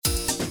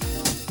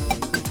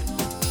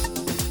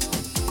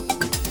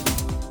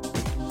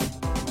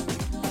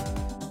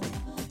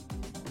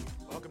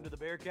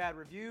Bearcat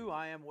Review.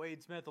 I am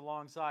Wade Smith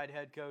alongside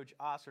head coach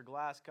Oscar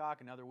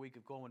Glasscock. Another week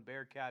of Coleman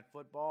Bearcat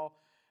football.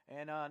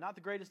 And not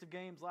the greatest of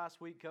games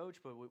last week, Coach,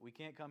 but we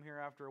can't come here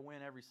after a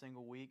win every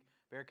single week.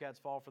 Bearcats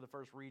fall for the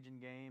first region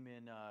game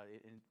in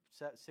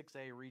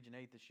 6A Region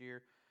 8 this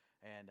year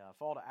and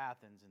fall to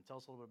Athens. And tell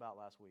us a little bit about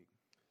last week.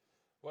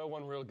 Well,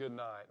 one real good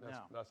night. Yeah.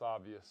 That's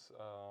obvious.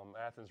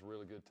 Athens, a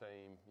really good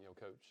team. You know,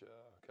 Coach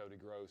Cody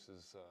Gross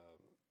has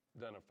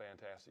done a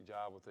fantastic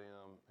job with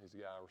them. He's a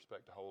guy I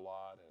respect a whole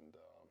lot, and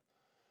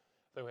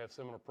I think we have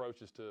similar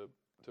approaches to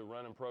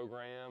running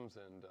programs.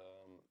 And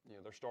you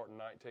know, they're starting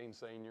 19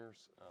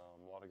 seniors.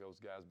 A lot of those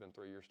guys have been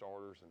 3-year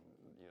starters, and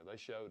you know, they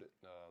showed it.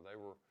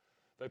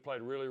 They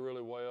played really,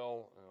 really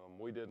well.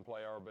 We didn't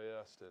play our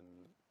best, and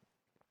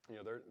you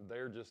know,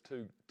 they're just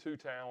too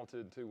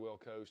talented, too well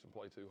coached, and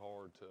play too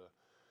hard to,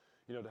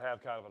 you know, to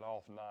have kind of an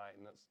off night,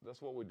 and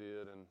that's what we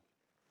did.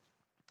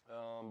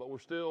 And but we're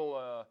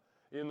still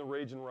in the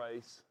region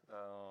race.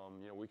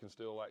 You know, we can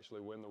still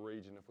actually win the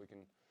region if we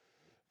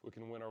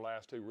can win our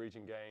last 2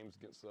 region games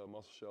against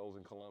Muscle Shoals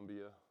and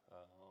Columbia.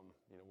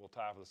 You know, we'll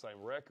tie for the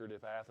same record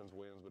if Athens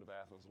wins, but if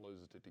Athens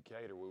loses to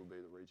Decatur, we would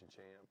be the region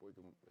champ.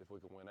 If we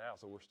can win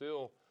out, so we're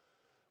still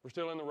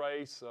in the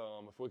race.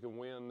 If we can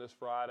win this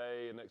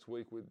Friday and next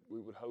week, we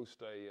would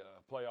host a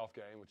playoff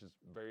game, which is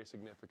very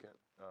significant.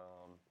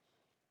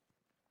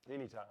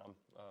 Anytime,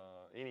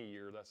 any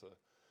year,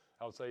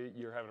 I would say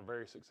you're having a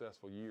very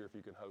successful year if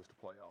you can host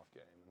a playoff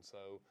game. And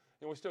so,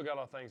 you know, we still got a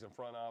lot of things in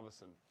front of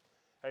us, and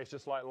hey, it's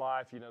just like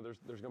life. You know,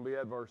 there's going to be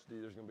adversity,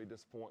 there's going to be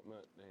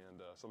disappointment,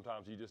 and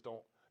sometimes you just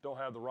don't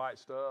have the right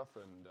stuff.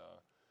 And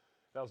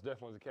that was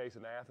definitely the case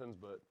in Athens.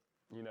 But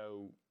you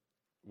know,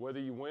 whether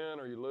you win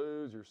or you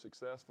lose, you're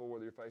successful.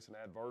 Whether you're facing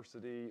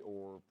adversity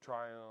or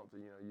triumph,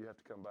 you know, you have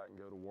to come back and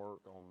go to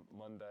work on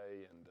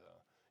Monday, and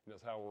you know,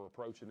 that's how we're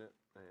approaching it.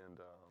 And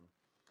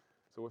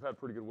so we've had a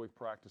pretty good week of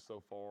practice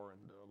so far, and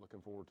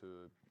looking forward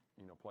to,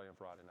 you know, playing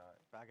Friday night.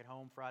 Back at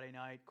home Friday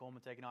night,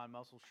 Coleman taking on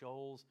Muscle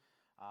Shoals.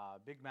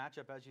 Big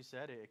matchup, as you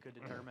said. It could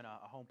determine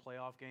a home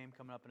playoff game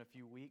coming up in a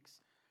few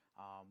weeks.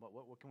 But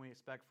what can we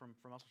expect from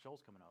Muscle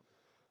Shoals coming up?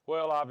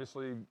 Well,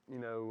 obviously,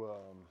 you know,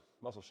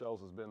 Muscle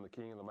Shoals has been the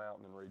king of the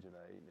mountain in Region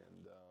 8,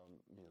 and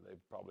you know, they've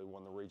probably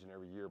won the region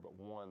every year but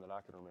one that I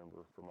can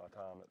remember from my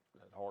time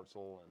at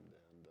Hartselle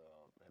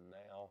and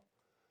now.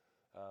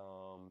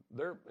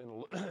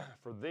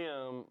 For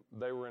them,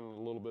 they were in a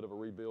little bit of a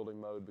rebuilding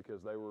mode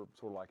because they were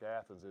sort of like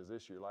Athens is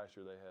this year. Last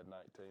year they had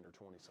 19 or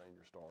 20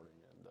 seniors starting,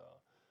 and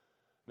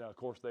now of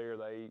course they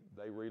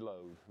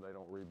reload. They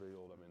don't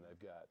rebuild. I mean,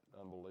 they've got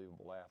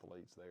unbelievable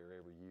athletes there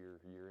every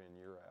year, year in,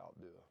 year out.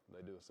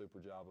 They do a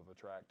super job of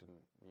attracting,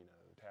 you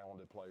know,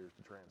 talented players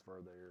to transfer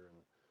there,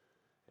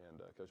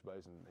 and Coach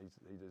Basin,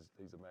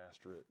 he's a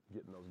master at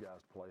getting those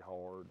guys to play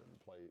hard and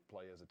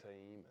play as a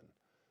team, and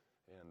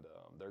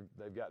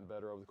they've gotten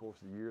better over the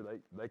course of the year.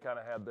 They kind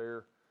of had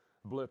their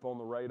blip on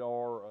the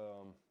radar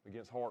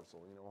against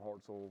Hartselle. You know,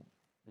 Hartselle,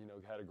 you know,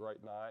 had a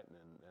great night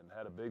and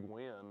had a big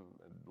win,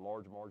 a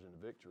large margin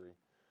of victory.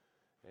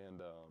 And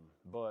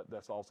but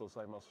that's also the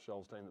same Muscle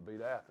Shoals team that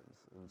beat Athens.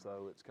 And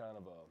so it's kind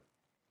of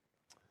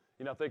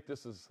you know, I think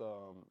this is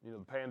you know,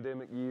 the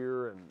pandemic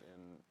year and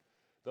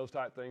those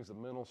type things, the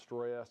mental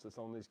stress that's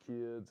on these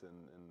kids and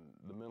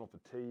the mental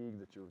fatigue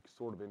that you're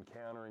sort of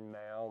encountering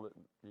now that,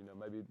 you know,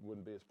 maybe it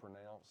wouldn't be as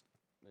pronounced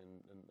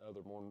in other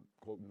more,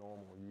 quote,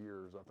 normal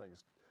years.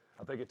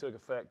 I think it took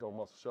effect on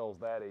Muscle Shoals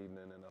that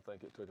evening, and I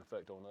think it took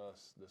effect on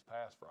us this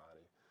past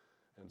Friday.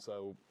 And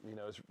so, you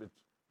know,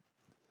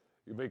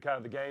 it'll be kind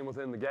of the game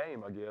within the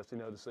game, I guess, you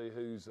know, to see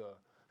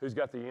who's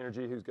got the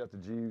energy, who's got the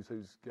juice,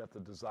 who's got the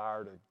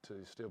desire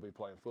to still be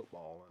playing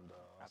football. And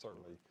I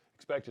certainly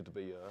expect it to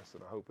be us,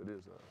 and I hope it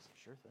is us.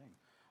 Sure thing.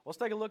 Let's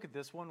take a look at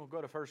this one. We'll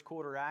go to first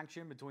quarter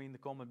action between the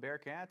Coleman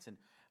Bearcats, and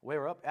we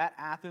were up at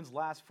Athens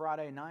last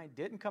Friday night.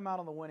 Didn't come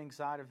out on the winning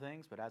side of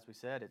things, but as we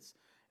said, it's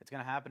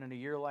going to happen in a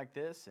year like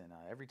this, and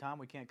every time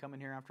we can't come in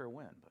here after a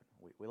win,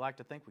 but we like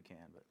to think we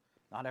can, but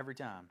not every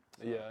time.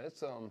 So. Yeah,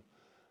 it's you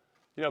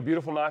know,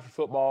 beautiful night for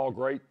football.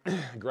 Great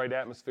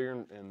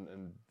atmosphere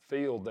and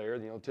field there.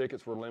 You know,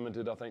 tickets were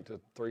limited, I think, to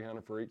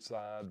 300 for each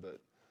side, but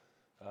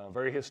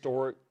very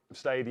historic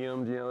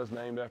stadium. You know, it's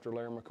named after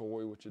Larry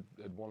McCoy, which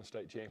had won a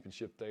state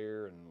championship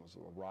there and was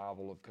a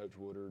rival of Coach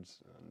Woodard's.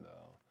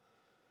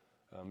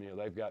 And you know,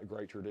 they've got a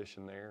great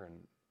tradition there,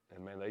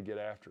 and man, they get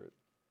after it.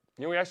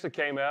 You know, we actually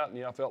came out and,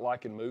 you know, I felt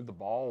like and moved the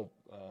ball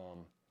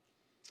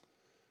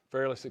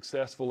fairly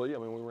successfully. I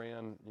mean, we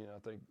ran, you know, I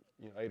think,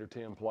 you know, 8 or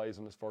 10 plays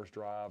on this first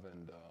drive,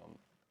 and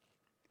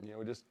you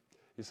know,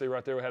 you see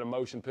right there we had a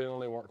motion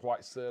penalty, weren't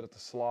quite set at the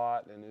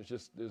slot, and it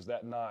was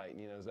that night,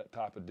 you know, it was that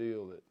type of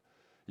deal that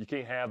you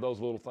can't have those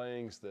little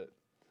things that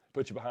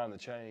put you behind the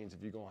chains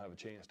if you're going to have a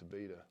chance to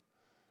beat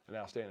an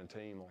outstanding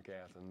team like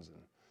Athens.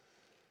 And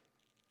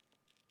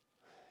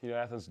you know,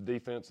 Athens'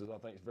 defense I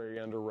think is very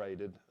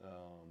underrated.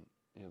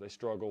 You know, they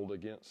struggled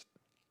against,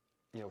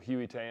 you know,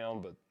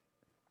 Hueytown, but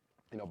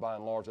you know, by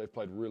and large, they've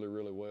played really,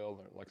 really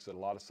well. Like I said, a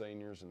lot of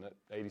seniors, and that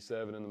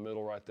 87 in the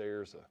middle right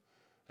there is an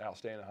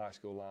outstanding high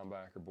school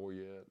linebacker,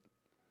 Boyette.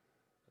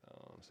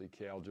 See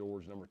Cal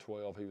George, number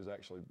 12. He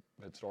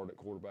had started at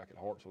quarterback at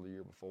Hartsville the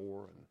year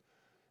before, and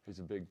he's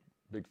a big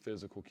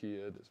physical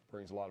kid. It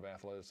brings a lot of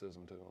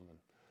athleticism to him,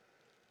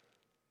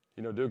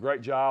 and do a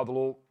great job. The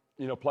little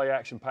play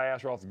action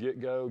pass right off the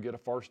get-go, get a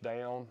first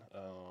down. I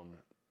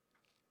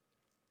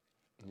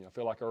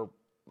feel like our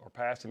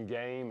passing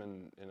game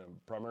and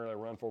primarily our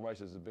run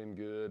formations have been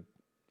good.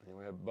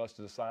 We have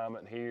busted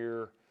assignment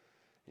here.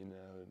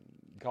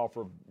 Call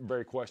for a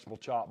very questionable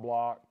chop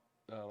block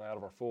out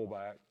of our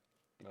fullback.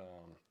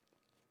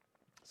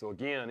 So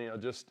again,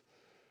 just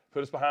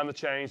put us behind the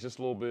chains just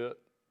a little bit.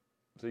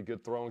 See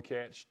good throw and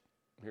catch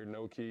here,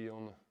 no key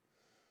on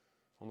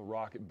the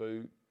rocket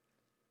boot.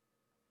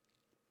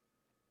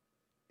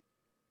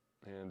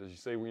 And as you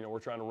see, we're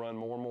trying to run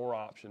more and more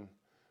option.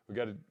 We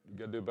got to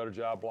do a better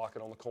job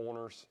blocking on the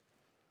corners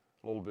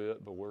a little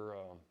bit, but we're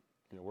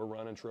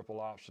running triple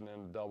option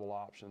and double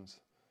options.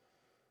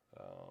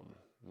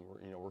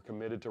 We're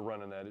committed to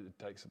running that. It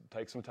takes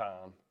some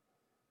time.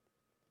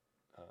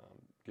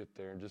 Get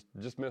there and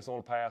just miss on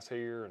a pass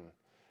here, and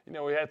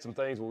we had some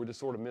things where we just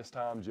sort of missed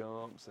time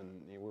jumps,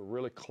 and we were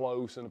really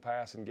close in the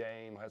passing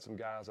game. Had some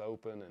guys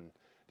open, and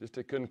just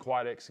couldn't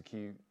quite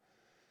execute.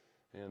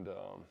 And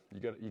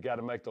you got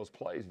to make those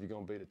plays if you're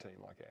going to beat a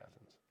team like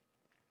Athens.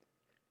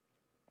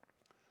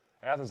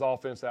 Athens'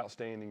 offense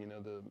outstanding.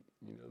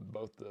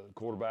 Both the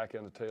quarterback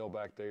and the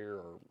tailback there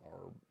are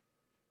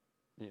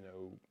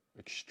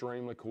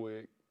extremely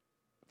quick,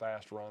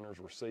 fast runners,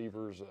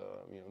 receivers.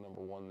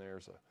 Number one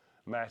there's a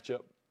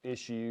matchup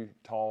issue,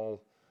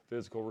 tall,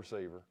 physical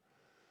receiver.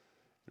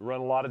 They run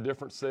a lot of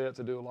different sets.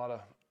 They do a lot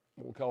of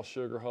what we call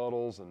sugar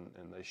huddles, and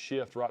they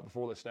shift right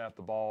before they snap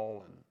the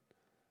ball,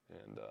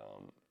 and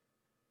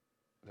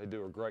they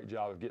do a great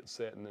job of getting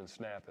set and then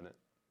snapping it.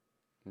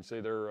 You see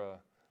their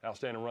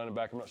outstanding running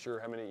back. I'm not sure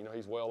how many.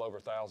 He's well over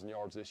 1,000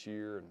 yards this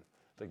year, and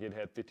I think he'd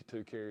had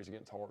 52 carries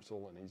against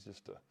Hartsville, and he's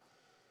just a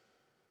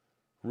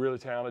really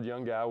talented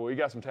young guy. Well, we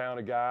got some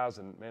talented guys,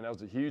 and man, that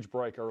was a huge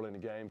break early in the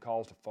game.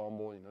 Caused a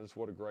fumble. Just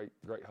what a great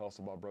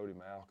hustle by Brody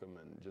Malcolm,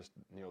 and just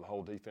the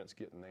whole defense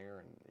getting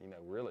there, and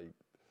really,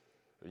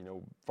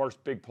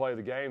 first big play of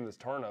the game, this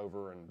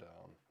turnover, and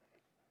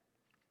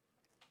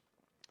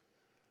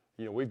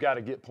we've got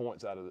to get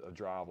points out of a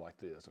drive like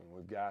this, and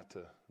we've got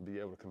to be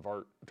able to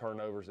convert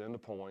turnovers into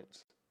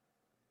points.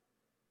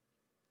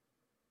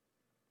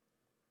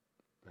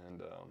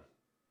 And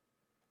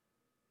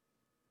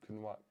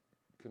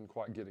couldn't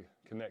quite get a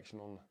connection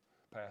on the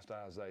pass to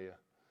Isaiah.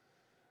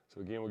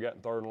 So again, we got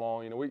in 3rd and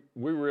long.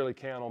 We really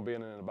count on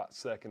being in about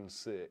 2nd and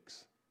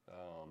 6.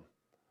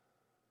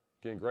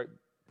 Again, great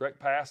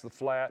pass to the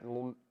flat and a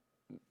little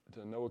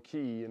to Noah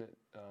Key in it.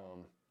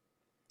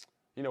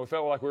 We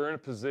felt like we were in a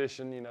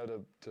position,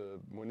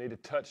 we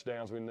needed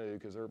touchdowns. We knew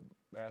because their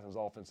Athens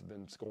offense had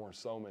been scoring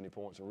so many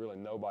points, and really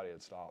nobody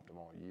had stopped them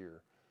all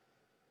year.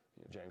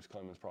 James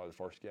Clemens probably the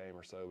first game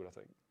or so,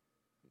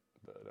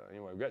 but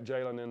anyway, we've got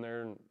Jalen in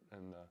there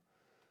and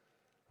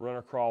run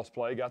a cross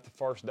play, got the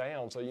first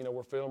down. So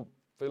we're feeling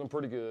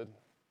pretty good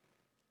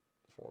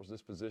as far as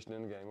this position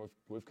in the game.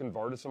 We've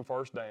converted some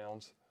first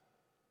downs.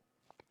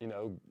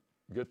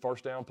 Good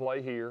first down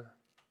play here.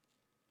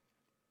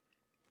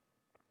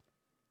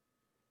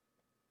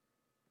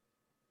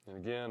 And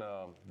again,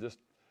 just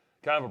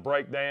kind of a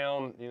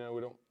breakdown. We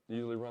don't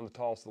usually run the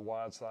toss to the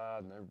wide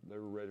side, and they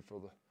were ready for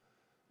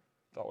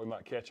thought we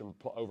might catch them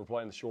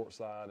overplaying the short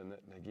side, and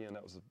again,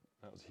 that was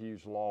a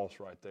huge loss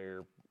right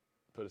there.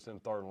 Put us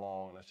in 3rd and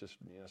long, and that's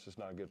just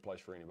not a good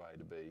place for anybody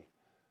to be.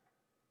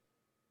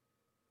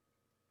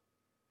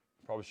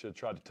 Probably should have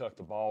tried to tuck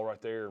the ball right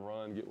there and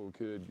run, get what we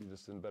could, get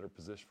us in a better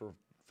position for a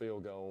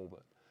field goal.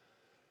 But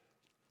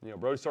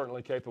Brody's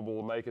certainly capable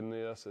of making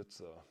this.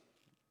 It's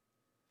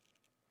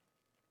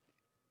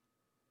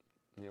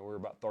we're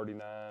about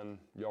 39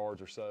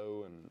 yards or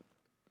so, and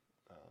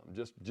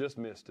just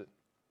missed it.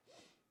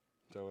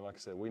 So, like I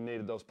said, we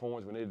needed those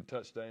points. We needed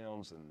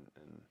touchdowns, and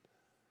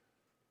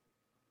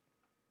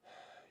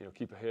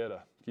keep ahead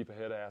of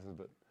Athens.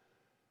 But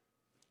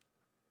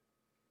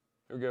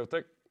here we go. I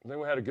think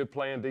we had a good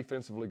plan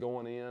defensively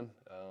going in.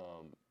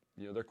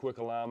 Their quick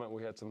alignment.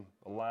 We had some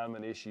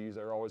alignment issues.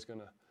 They're always going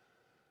to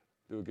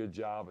do a good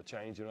job of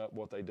changing up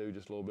what they do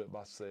just a little bit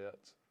by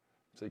sets.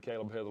 See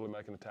Caleb Heatherly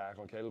making a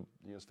tackle, and Caleb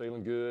is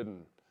feeling good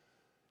and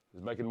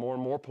is making more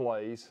and more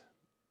plays.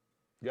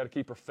 You got to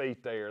keep our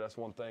feet there. That's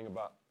one thing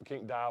about we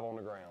can't dive on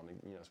the ground,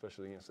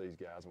 especially against these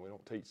guys, and we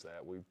don't teach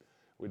that. We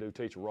do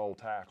teach a roll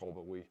tackle,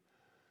 but we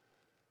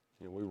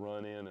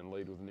run in and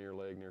lead with near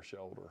leg, near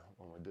shoulder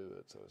when we do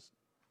it. So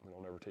we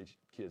don't ever teach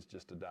kids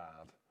just to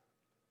dive.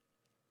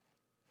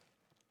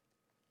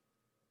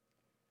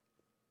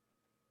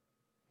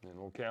 And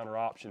we'll counter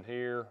option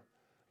here.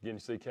 Again, you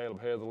see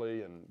Caleb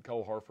Heatherly and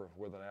Cole Herfer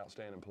with an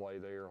outstanding play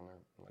there on there.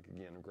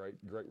 Again, a great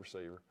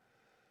receiver.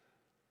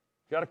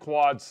 Got a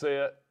quad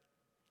set.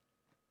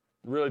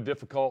 Really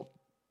difficult.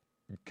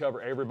 You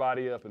cover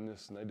everybody up in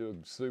this, and they do a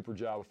super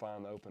job of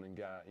finding the opening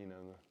guy,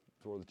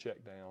 sort of the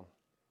check down.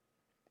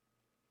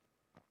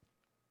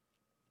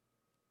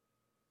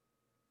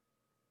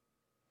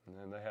 And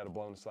then they had a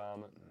blown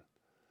assignment. And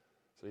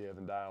so you have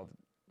Evan Dial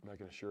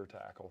making a sure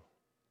tackle.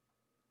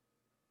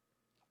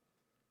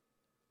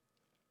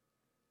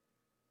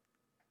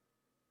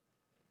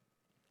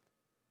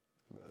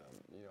 But,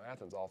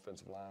 Athens'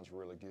 offensive line's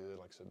really good.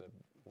 Like I said,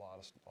 a lot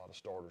of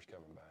starters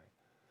coming back.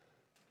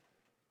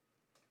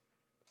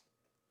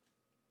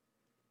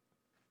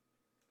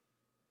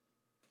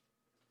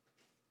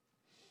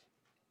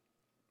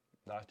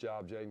 Nice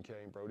job, Jaden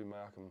Kane, Brody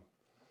Malcolm,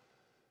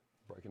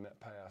 breaking that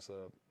pass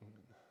up.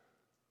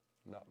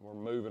 We're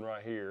moving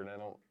right here, and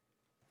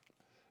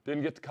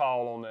didn't get the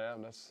call on that.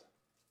 And that's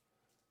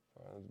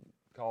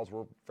calls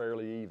were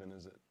fairly even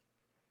as it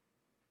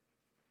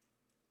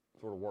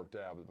sort of worked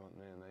out. But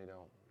man, they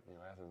don't.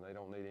 Athens, they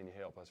don't need any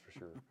help. That's for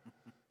sure.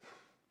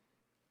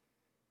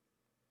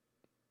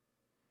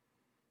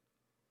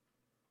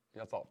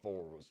 I thought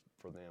Ford was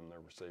for them.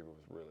 Their receiver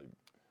was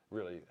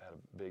really had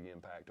a big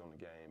impact on the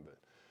game, but.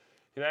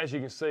 As you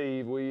can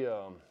see, we,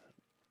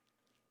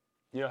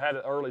 had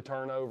an early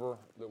turnover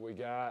that we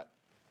got.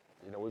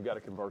 We've got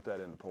to convert that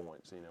into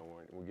points. When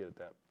we get it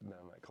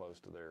down that close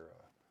to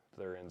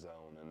their end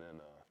zone, and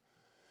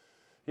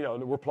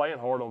then, we're playing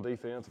hard on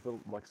defense.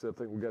 Like I said, I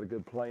think we got a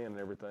good plan and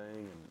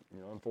everything.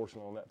 And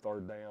unfortunately, on that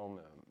third down,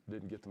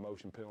 didn't get the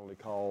motion penalty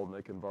called, and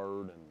they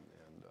convert, and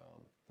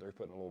they're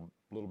putting a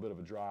little bit of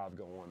a drive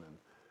going.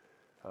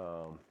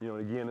 And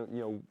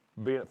again,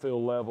 being at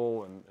field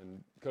level and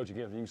Coach,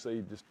 again, you can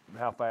see just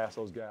how fast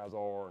those guys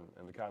are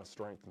and the kind of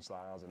strength and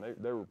size. And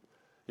they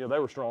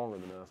were stronger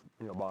than us,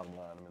 bottom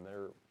line. I mean,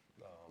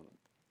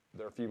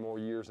 they're a few more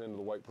years into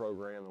the weight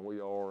program than we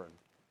are. And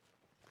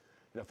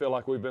I feel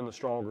like we've been the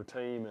stronger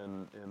team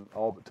in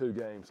all but 2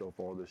 games so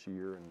far this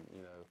year. And,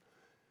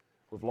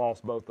 we've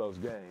lost both those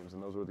games.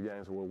 And those were the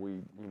games where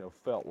we,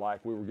 felt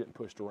like we were getting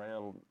pushed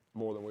around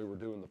more than we were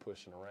doing the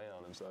pushing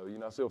around. And so,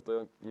 I still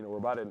think, we're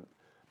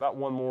about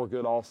one more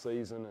good off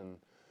season and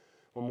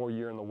one more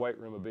year in the weight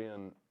room of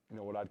being,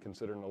 what I'd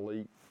consider an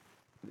elite,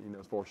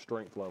 as far as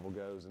strength level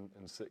goes in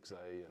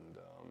 6A. And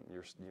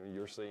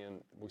you're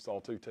seeing, we saw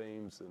 2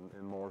 teams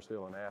in Mars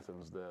Hill and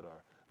Athens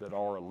that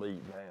are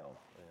elite now.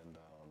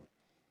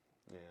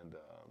 And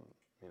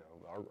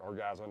our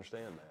guys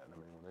understand that. I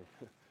mean,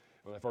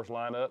 when they first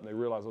line up and they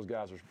realize those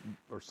guys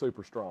are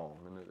super strong,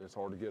 and it's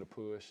hard to get a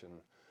push,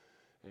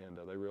 and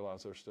they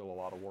realize there's still a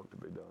lot of work to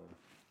be done.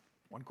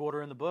 1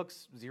 quarter in the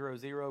books,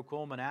 0-0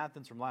 Coleman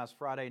Athens from last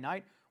Friday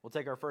night. We'll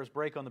take our first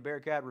break on the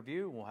Bearcat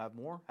Review, and we'll have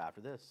more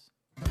after this.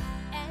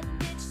 At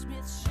Mitch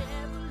Smith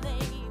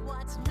Chevrolet,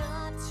 what's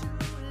not to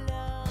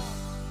love?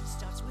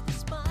 Starts with a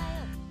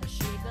smile, a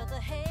shake of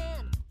the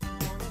hand.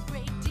 Want a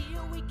great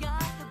deal, we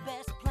got the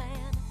best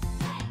plan.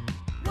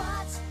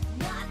 What's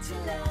not to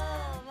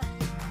love?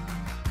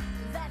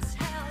 That's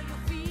how you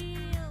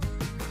feel.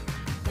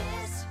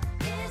 This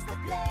is the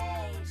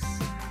place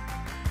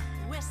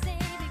where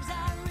savings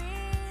are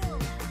real.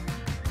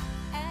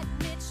 At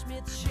Mitch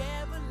Smith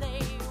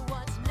Chevrolet,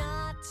 what's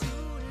not to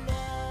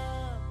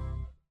love?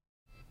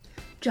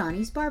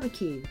 Johnny's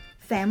Barbecue,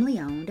 family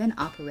owned and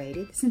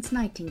operated since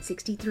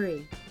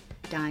 1963.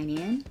 Dine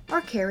in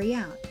or carry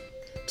out.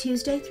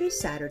 Tuesday through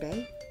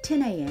Saturday,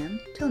 10 a.m.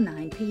 till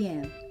 9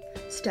 p.m.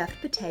 Stuffed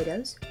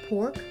potatoes,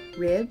 pork,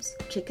 ribs,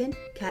 chicken,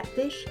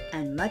 catfish,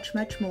 and much,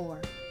 much more.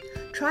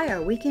 Try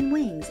our weekend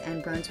wings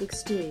and Brunswick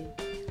stew.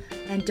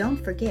 And don't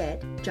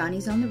forget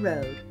Johnny's on the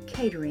Road,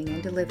 catering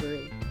and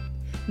delivery.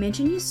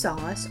 Mention you saw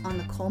us on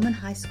the Coleman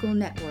High School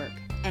Network.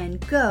 And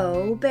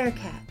go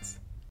Bearcats!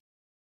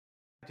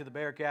 To the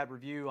Bearcat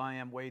Review, I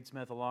am Wade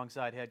Smith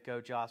alongside head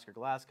coach Oscar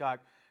Glasscock,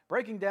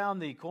 breaking down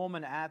the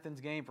Coleman-Athens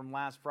game from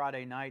last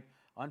Friday night.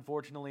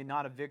 Unfortunately,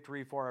 not a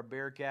victory for our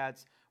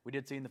Bearcats. We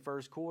did see in the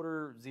first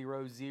quarter,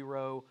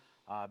 0-0.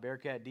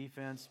 Bearcat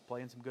defense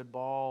playing some good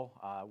ball,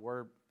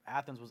 where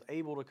Athens was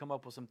able to come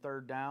up with some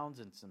third downs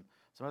and some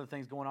other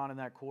things going on in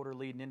that quarter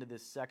leading into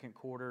this second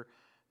quarter.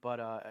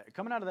 But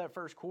coming out of that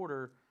first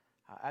quarter,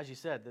 as you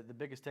said, the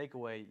biggest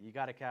takeaway, you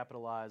got to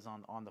capitalize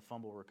on the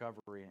fumble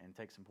recovery and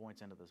take some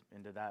points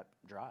into that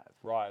drive.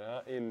 Right,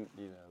 and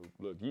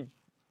look, you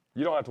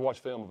don't have to watch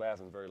film of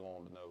Athens very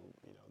long to know,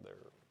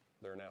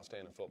 they're an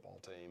outstanding football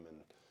team, and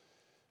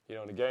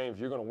in the games,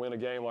 you're going to win a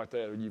game like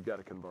that, you've got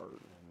to convert.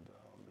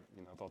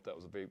 And I thought that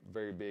was a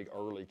very big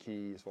early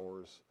key as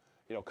far as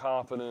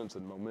confidence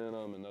and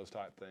momentum and those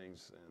type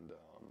things. And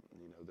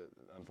that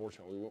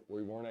unfortunately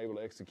we weren't able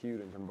to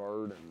execute and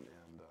convert, and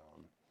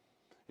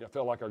I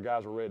felt like our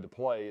guys were ready to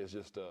play. It's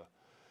just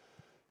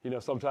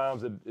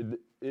sometimes it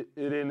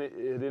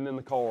isn't in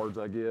the cards,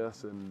 I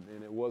guess, and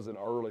it wasn't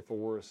early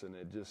for us, and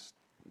it just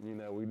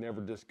we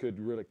never just could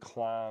really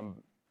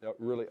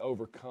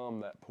overcome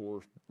that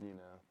poor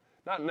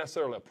not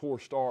necessarily a poor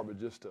start, but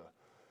just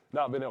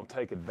not being able to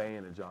take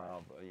advantage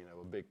of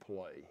a big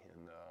play.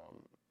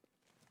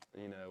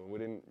 And we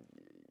didn't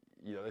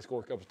they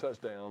scored a couple of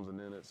touchdowns, and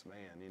then it's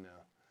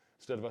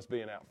instead of us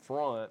being out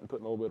front and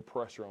putting a little bit of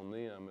pressure on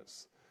them,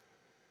 it's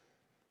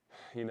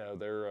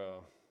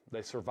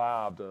they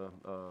survived a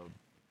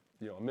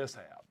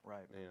mishap,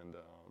 right? And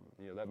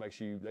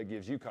that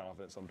gives you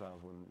confidence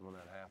sometimes when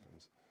that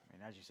happens. And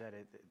And as you said,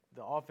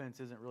 the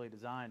offense isn't really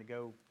designed to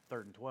go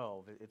 3rd and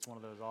 12. It's one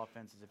of those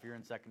offenses. If you're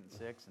in 2nd and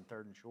 6 and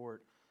 3rd and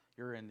short,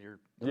 you're in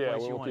the Yeah,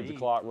 place we you won't want keep to the eat.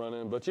 clock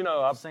running. But, you know,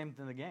 It's I've, the same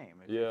in the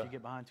game. If Yeah. you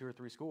get behind 2 or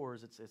 3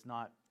 scores, it's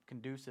not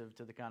conducive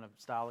to the kind of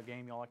style of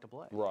game y'all like to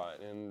play. right.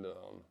 And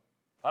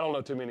I don't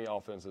know too many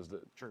offenses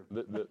True.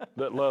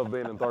 that love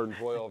being in 3rd and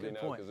 12, Good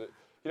point. because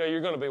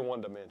you're going to be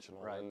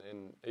one-dimensional. Right.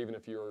 And even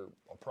if you're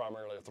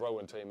primarily a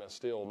throwing team, that's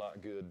still not a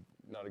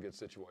good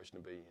situation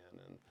to be in.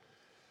 And,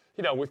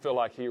 we feel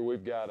like here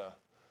we've got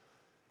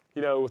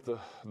with the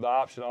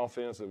option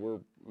offense that we're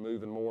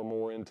moving more and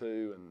more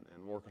into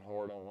and working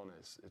hard on,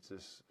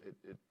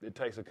 it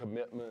takes a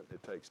commitment.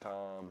 It takes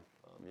time.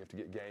 You have to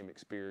get game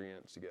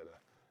experience. You got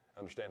to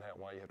understand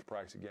why you have to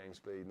practice at game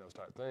speed and those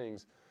type of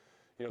things.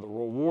 The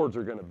rewards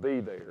are going to be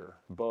there,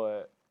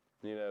 but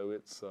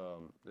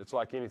it's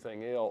like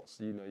anything else.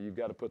 You've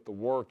got to put the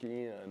work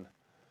in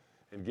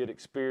and get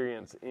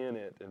experience in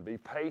it and be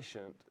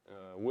patient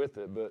with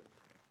it. But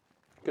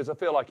because I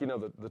feel like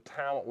the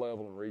talent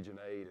level in Region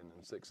 8 and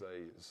in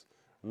 6A is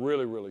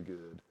really, really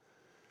good.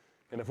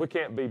 And if we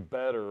can't be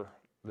better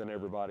than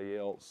everybody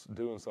else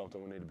doing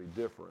something, we need to be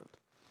different.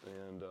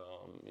 And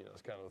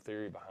it's kind of the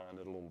theory behind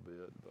it a little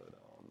bit, but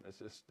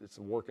it's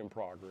a work in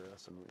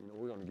progress, and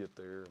we're going to get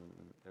there.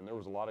 And there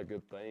was a lot of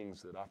good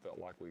things that I felt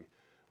like we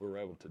were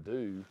able to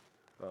do,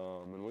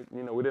 and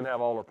we didn't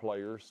have all our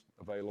players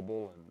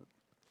available,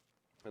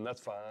 and that's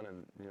fine.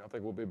 And I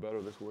think we'll be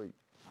better this week.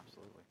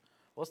 Absolutely.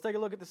 Well, let's take a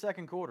look at the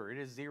second quarter. It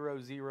is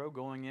 0-0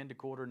 going into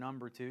quarter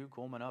number 2.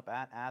 Coleman up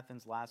at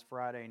Athens last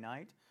Friday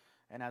night,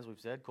 and as we've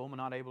said, Coleman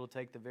not able to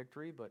take the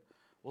victory, but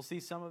we'll see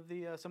some of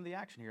the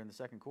action here in the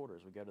second quarter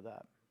as we go to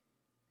that.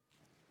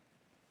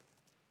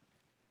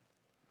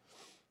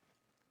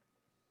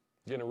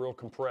 Getting a real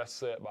compressed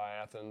set by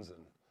Athens,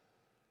 and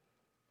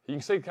you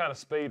can see the kind of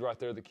speed right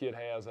there the kid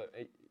has.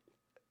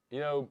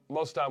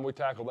 Most of the time we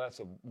tackle that's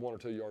a 1 or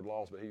 2 yard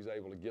loss, but he's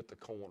able to get the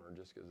corner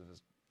just because of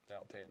his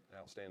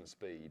outstanding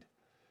speed.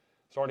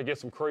 Starting to get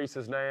some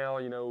creases now.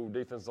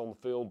 Defense is on the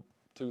field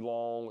too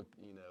long.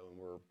 And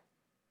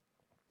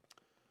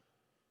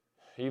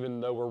even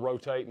though we're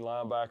rotating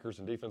linebackers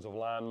and defensive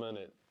linemen,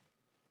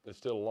 it's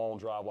still a long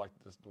drive like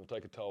this will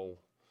take a toll.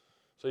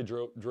 See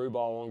Drew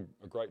Ball on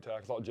a great tackle.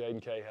 I thought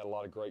Jaden Kay had a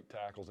lot of great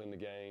tackles in the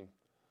game.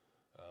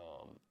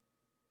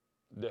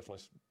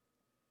 Definitely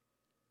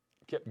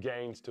kept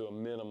gains to a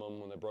minimum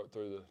when they broke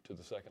through to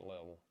the second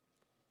level.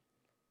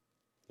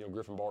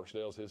 Griffin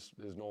Barksdale's his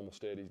normal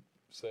steady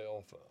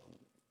self.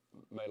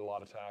 Made a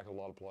lot of tackles, a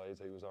lot of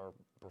plays. He was our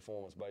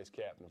performance-based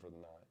captain for the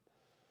night.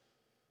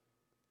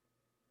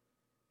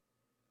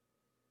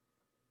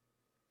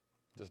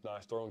 Just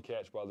nice throw and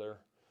catch by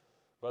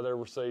their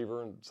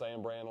receiver and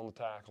Sam Brand on the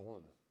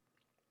tackle.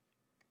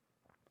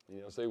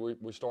 And see,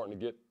 we're starting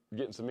to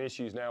getting some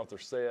issues now with their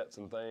sets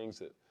and things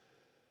that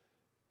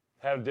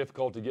have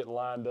difficulty getting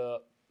lined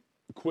up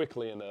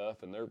quickly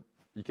enough. And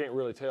you can't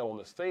really tell on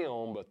this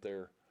film, but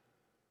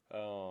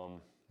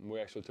we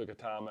actually took a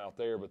timeout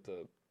there, but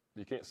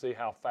you can't see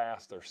how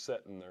fast they're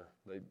setting there.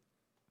 They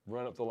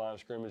run up the line of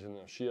scrimmage and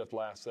they'll shift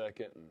last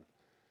second. And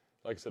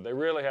like I said, they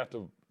really have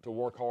to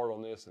work hard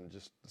on this, and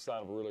just the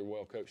sign of a really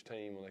well-coached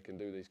team when they can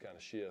do these kind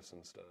of shifts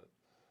and stuff.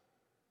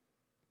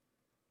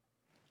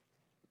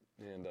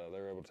 And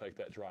they're able to take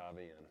that drive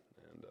in.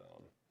 And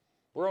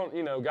we're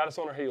on, got us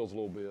on our heels a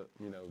little bit,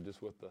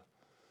 just with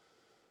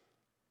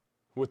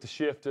the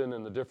shifting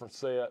and the different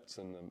sets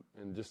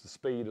and just the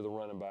speed of the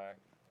running back.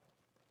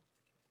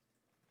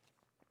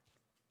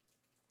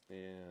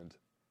 And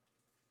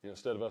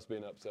instead of us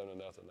being up 7-0,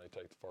 they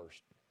take the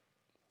first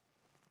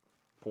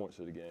points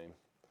of the game.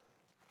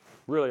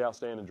 Really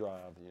outstanding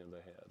drive, they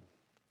had.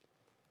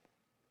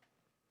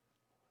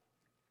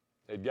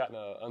 They'd gotten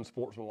an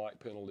unsportsmanlike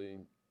penalty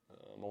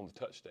on the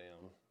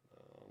touchdown.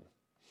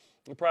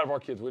 I'm proud of our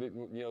kids. We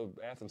didn't,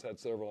 Athens had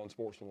several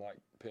unsportsmanlike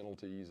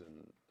penalties,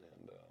 and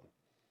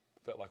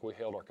felt like we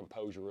held our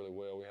composure really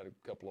well. We had a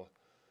couple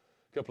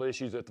of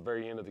issues at the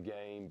very end of the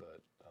game,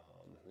 but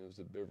it was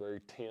a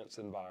very tense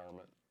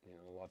environment.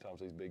 A lot of times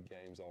these big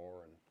games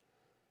are, and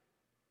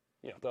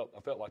I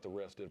felt like the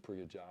refs did a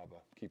pretty good job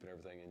of keeping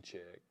everything in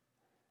check.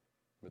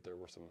 But there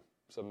were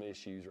some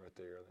issues right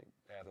there. I think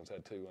Athens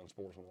had 2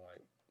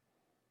 unsportsmanlike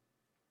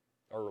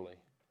early,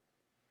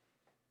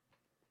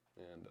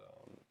 and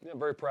I'm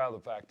very proud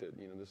of the fact that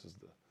this is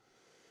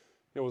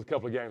with a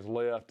couple of games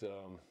left,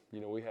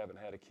 we haven't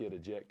had a kid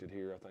ejected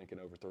here, I think, in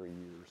over 3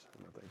 years.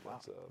 And I think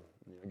that's,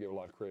 give a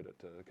lot of credit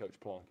to Coach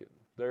Plunkett.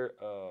 There,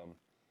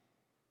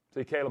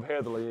 see Caleb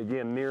Heatherly,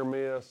 again, near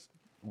miss,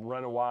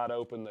 running wide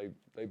open.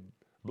 They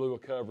blew a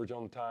coverage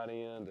on the tight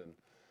end. And,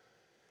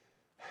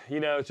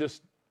 it's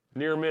just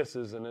near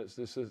misses. And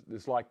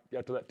it's like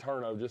after that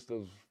turnover, just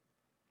a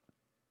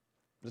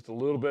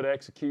little bit of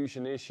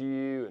execution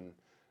issue. And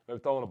they're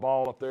throwing a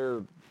ball up there,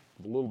 a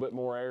little bit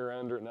more air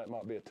under it, and that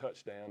might be a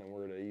touchdown, and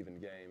we're at an even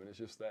game. And it's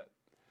just that,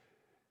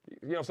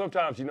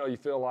 sometimes, you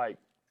feel like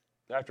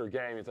after a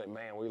game, you think,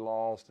 man, we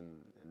lost, and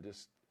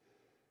just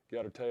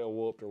got her tail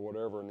whooped or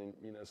whatever, and then,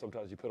 you know,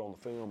 sometimes you put on the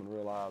film and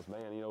realize,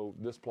 man, you know,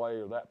 this play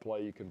or that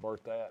play, you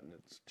convert that, and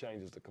it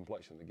changes the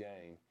complexion of the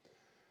game.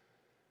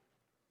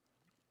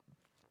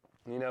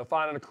 You know,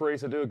 finding a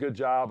crease, I do a good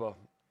job of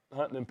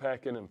hunting and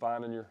pecking and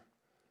finding your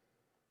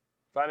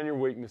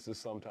weaknesses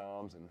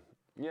sometimes. And,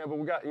 yeah, but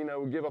we got, you know,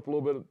 we give up a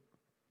little bit of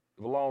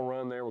a long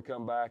run there. We'll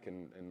come back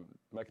and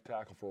make a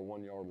tackle for a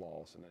 1-yard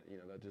loss. And, that, you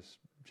know, that just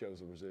shows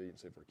the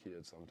resiliency of our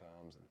kids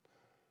sometimes. And,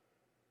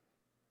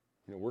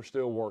 you know, we're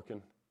still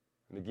working.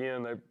 And,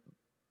 again, they're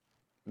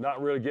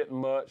not really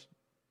getting much.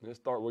 We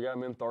got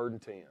them in 3rd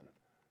and 10.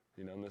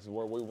 You know, and this is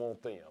where we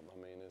want them. I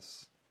mean,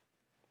 it's,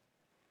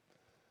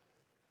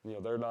 you know,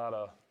 they're not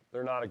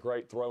a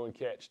great throw and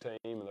catch team,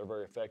 and they're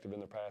very effective in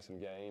their passing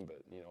game.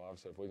 But, you know,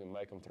 obviously if we can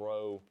make them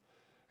throw,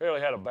 they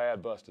really had a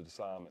bad busted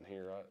assignment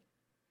here.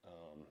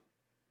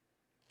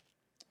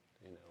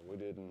 You know, we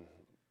didn't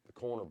the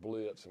corner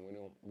blitz, and we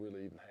don't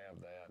really even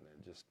have that, and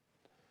it just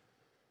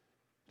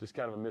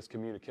kind of a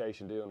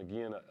miscommunication deal. And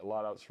again, a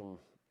lot of it's from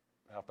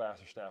how fast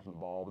they're snapping the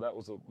ball. But that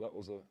was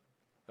a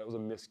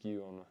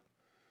miscue on the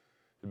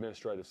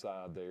administrative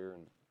side there.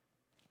 And,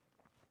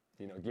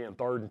 you know, again,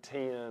 3rd and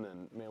 10,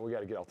 and, man, we got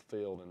to get off the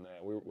field in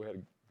that. We had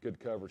a good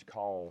coverage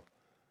call.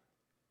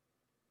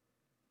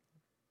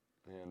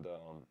 And,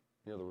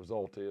 you know, the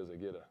result is they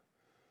get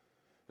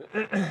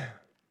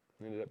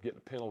ended up getting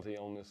a penalty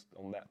on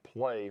that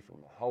play from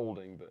a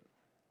holding. But,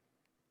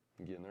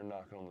 again, they're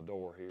knocking on the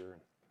door here.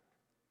 And,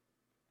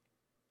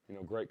 you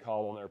know, great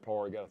call on their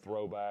part. Got a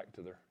throwback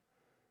to their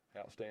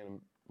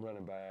outstanding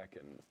running back.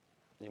 And,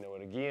 you know,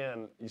 and,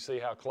 again, you see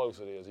how close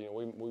it is. You know,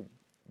 we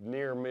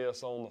near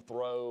miss on the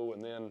throw,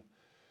 and then,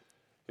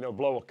 you know,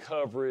 blow a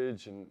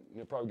coverage, and, you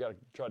know, probably got to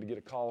try to get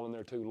a call in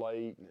there too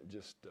late, and it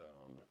just,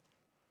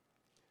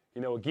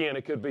 you know, again,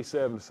 it could be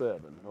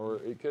 7-7, or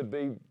it could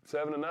be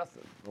 7-0,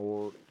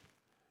 or,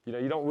 you know,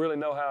 you don't really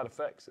know how it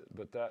affects it,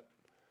 but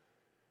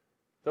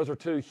those are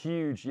two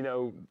huge, you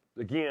know,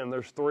 again,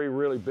 there's 3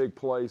 really big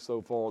plays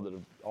so far that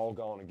have all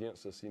gone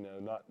against us, you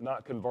know,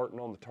 not converting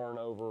on the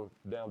turnover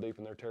down deep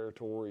in their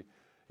territory,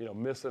 you know,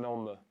 missing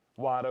on the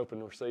wide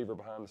open receiver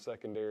behind the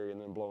secondary,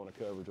 and then blowing a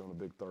coverage on a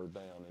big 3rd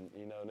down. And,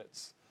 you know, and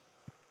it's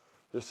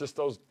just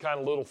those kind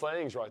of little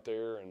things right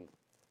there. And,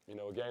 you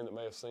know, a game that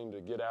may have seemed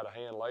to get out of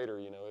hand later,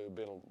 you know, it would have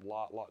been a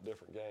lot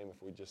different game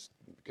if we just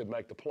could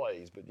make the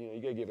plays. But, you know,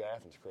 you got to give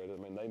Athens credit.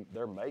 I mean,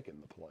 they're making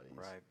the plays.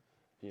 Right.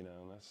 You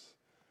know, and that's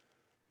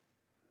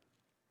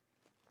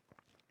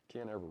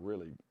can't ever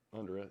really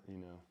devalue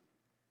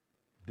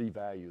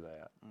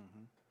that.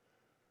 Mm-hmm.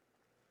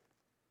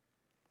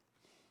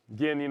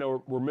 Again, you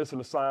know, we're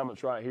missing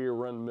assignments right here,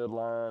 running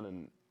midline,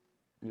 and,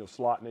 you know,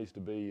 slot needs to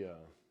be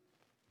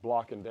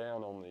blocking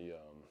down on the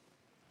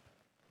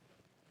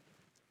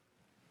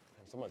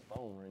somebody's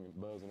phone ringing,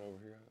 buzzing over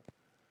here.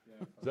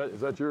 Yeah.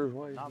 Is that yours,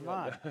 Wayne? Not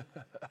mine. Buzz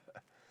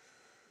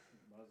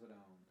it on.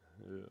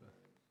 Yeah.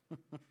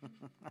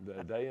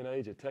 The day and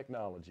age of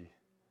technology.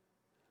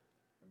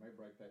 It may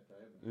break that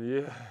table.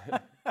 Yeah.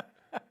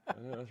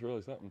 Yeah, that's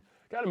really something.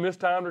 Kind of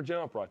mistimed her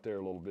jump right there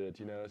a little bit.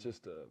 You know, it's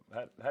just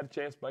had a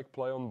chance to make a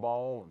play on the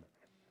ball. And,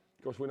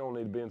 of course, we don't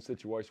need to be in a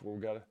situation where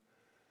we've got to,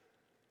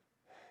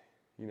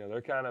 you know,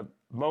 they're kind of,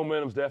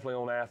 momentum's definitely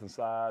on Athens'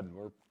 side, and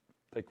I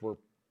think we're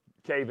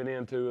caving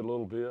into it a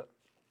little bit.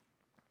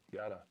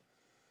 Got to.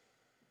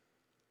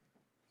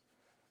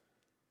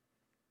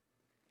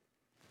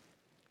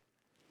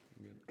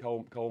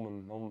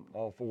 Coleman on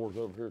all fours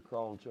over here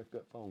crawling, check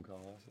that phone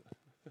call.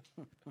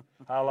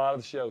 Highlight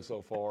of the show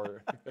so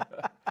far.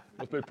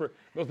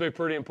 must be a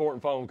pretty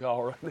important phone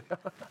call right now.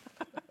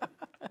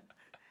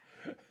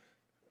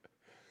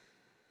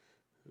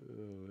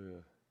 Oh,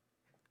 yeah.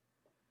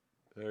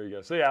 There you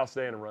go. See,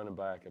 outstanding running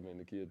back. I mean,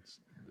 the kid's,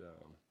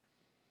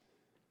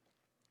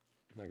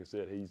 like I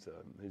said, he's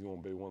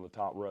going to be one of the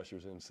top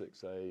rushers in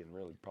 6A and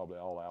really probably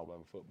all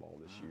Alabama football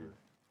this year.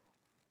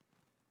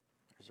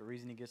 There's a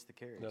reason he gets the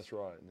carries. That's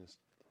right. And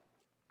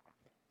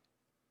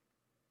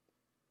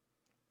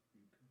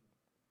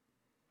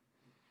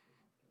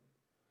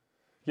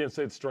again,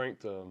 see the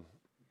strength of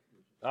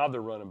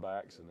their running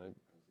backs, and they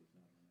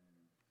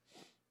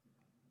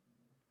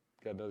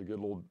got another good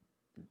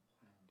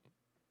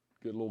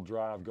little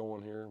drive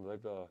going here.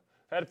 They've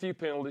had a few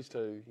penalties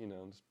too, you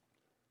know.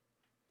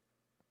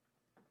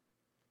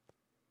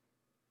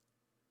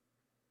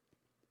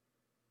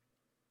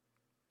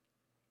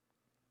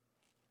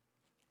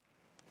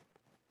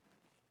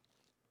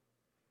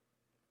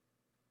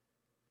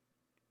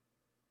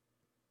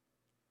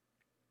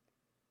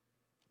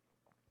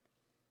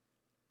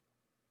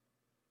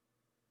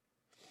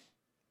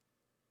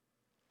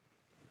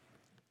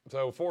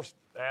 So forced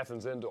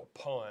Athens into a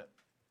punt.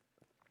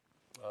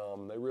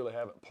 They really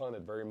haven't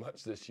punted very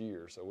much this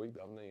year. So I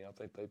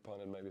think they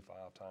punted maybe 5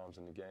 times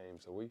in the game.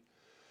 So we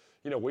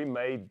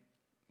made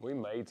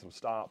some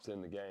stops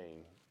in the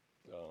game.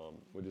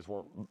 We just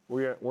weren't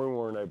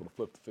able to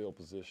flip the field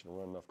position and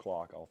run enough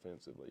clock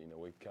offensively. You know,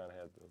 we kind of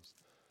had those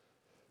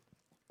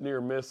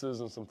near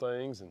misses and some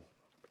things. And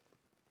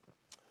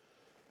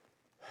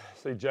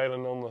see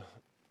Jalen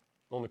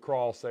on the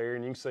cross there,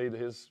 and you can see that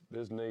his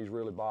knee's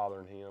really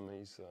bothering him.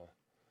 He's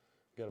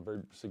got a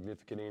very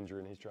significant injury,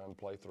 and he's trying to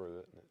play through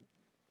it.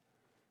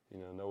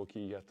 Noah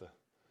Key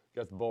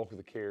got the bulk of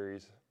the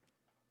carries,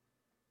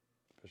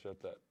 especially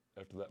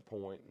after that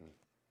point.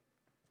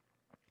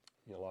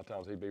 And a lot of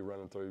times he'd be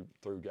running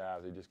through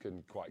guys. He just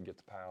couldn't quite get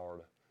the power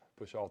to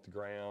push off the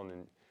ground.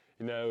 And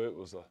it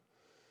was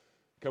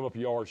come up a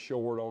yard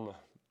short on the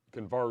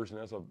conversion.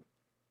 That's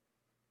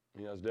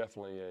it's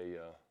definitely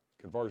a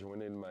conversion we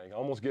need to make.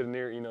 Almost getting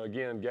near.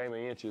 Again, game of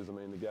inches. I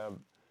mean,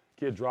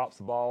 kid drops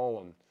the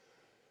ball and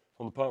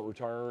on the punt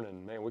return,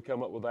 and man, we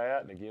come up with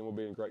that, and again, we'll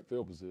be in great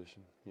field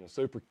position.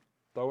 Super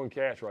throw and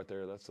catch right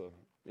there. That's a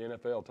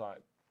NFL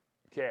type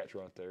catch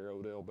right there.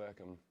 Odell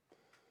Beckham.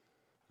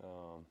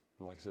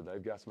 Like I said,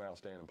 they've got some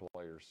outstanding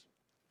players.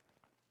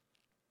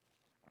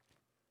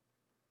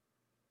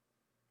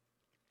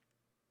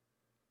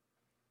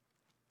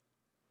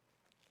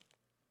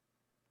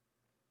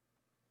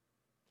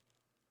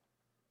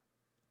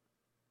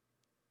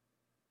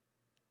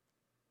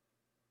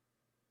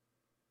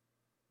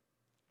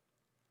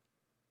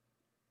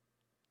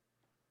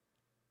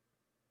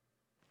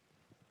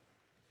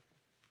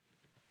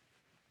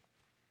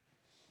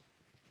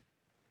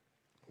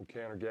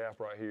 Counter gap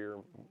right here.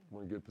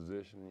 We're in good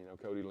position.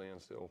 Cody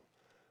Lynn's still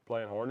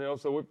playing hard.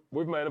 So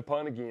we've made a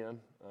punt again.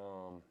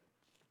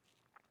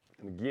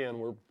 And again,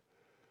 we're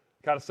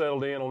kind of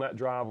settled in on that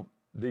drive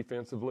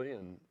defensively,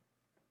 and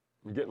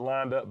we're getting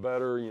lined up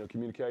better.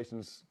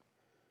 Communication's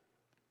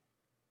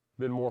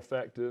been more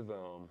effective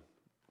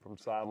from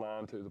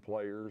sideline to the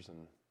players,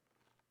 and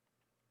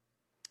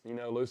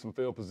lose some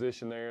field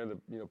position there.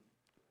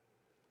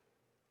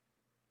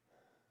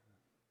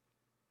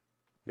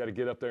 Got to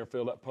get up there and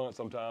fill that punt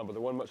sometime, but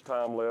there wasn't much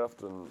time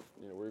left, and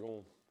we're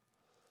going to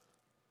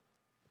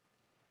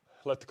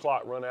let the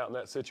clock run out in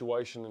that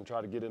situation and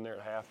try to get in there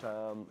at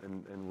halftime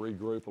and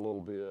regroup a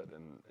little bit,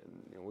 and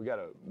we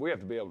have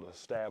to be able to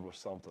establish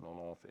something on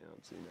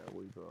offense.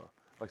 We've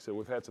like I said,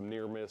 we've had some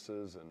near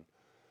misses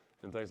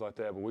and things like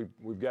that, but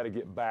we've got to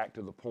get back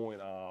to the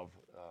point of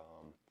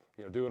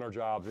doing our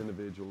jobs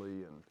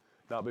individually and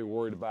not be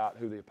worried about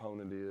who the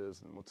opponent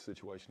is and what the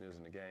situation is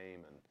in the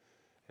game,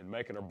 and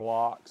making our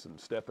blocks and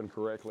stepping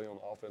correctly on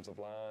the offensive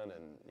line,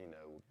 and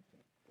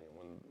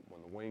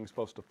when the wing's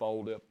supposed to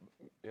fold up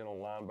in on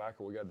linebacker,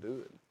 we got to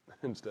do it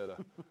instead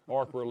of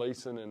arc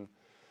releasing and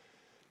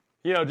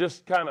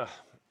just kind of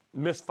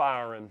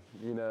misfiring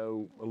a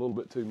little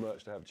bit too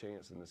much to have a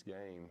chance in this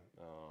game.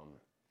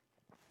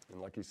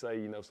 And like you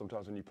say,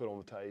 sometimes when you put on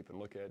the tape and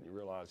look at it, you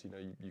realize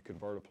you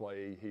convert a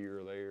play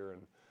here or there,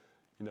 and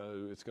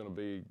it's going to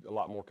be a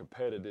lot more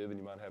competitive, and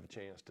you might have a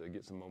chance to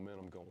get some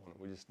momentum going.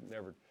 We just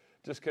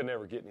could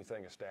never get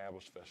anything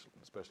established,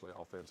 especially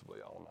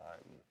offensively all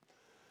night. And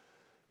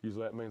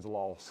usually that means a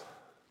loss.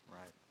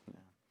 Right. Yeah.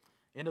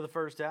 Into the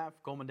first half,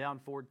 Coleman down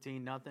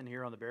 14-0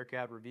 here on the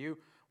Bearcat Review.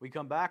 We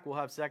come back, we'll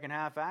have second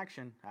half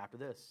action after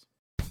this.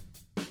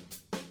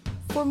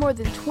 For more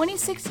than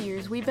 26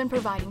 years, we've been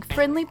providing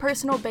friendly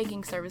personal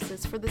banking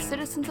services for the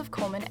citizens of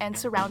Coleman and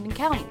surrounding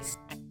counties.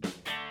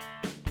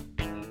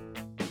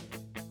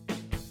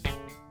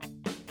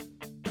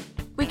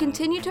 We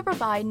continue to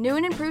provide new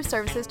and improved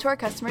services to our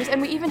customers,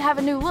 and we even have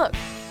a new look.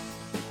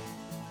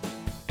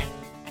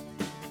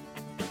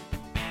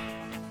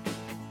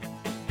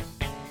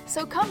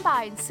 So come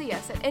by and see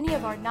us at any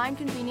of our 9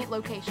 convenient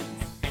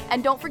locations.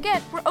 And don't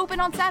forget, we're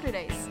open on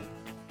Saturdays.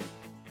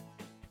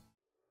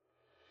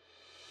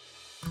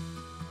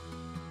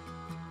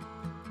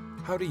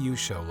 How do you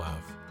show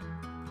love?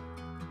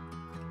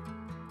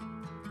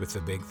 With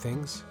the big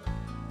things?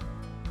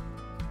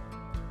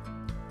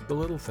 The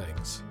little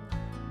things?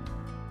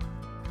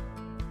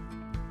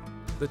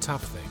 The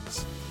tough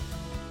things?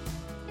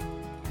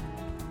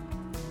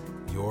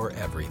 Your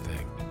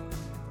everything.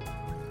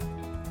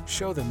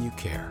 Show them you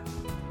care.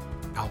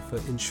 Alpha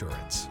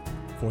Insurance.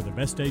 For the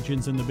best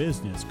agents in the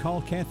business,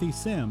 call Kathy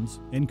Sims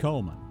in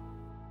Coleman.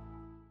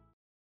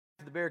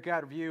 The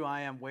Bearcat Review,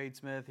 I am Wade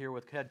Smith here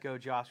with head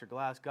coach Oscar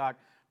Glasscock,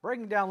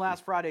 breaking down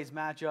last Friday's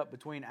matchup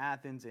between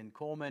Athens and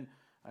Coleman.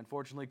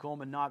 Unfortunately,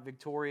 Coleman not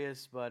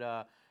victorious,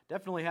 but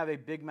definitely have a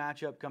big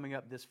matchup coming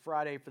up this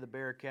Friday for the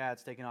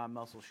Bearcats, taking on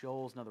Muscle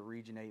Shoals, another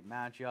Region 8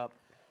 matchup.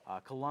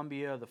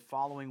 Columbia the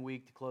following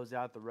week to close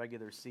out the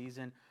regular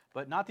season.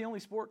 But not the only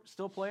sport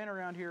still playing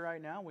around here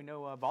right now. We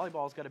know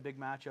volleyball's got a big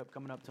matchup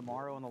coming up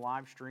tomorrow on the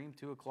live stream,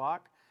 2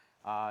 o'clock.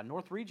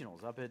 North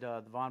Regionals up at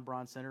the Von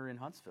Braun Center in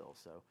Huntsville.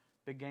 So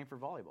big game for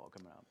volleyball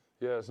coming up.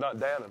 Yeah, it's not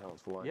down in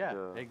Huntsville. Like, yeah,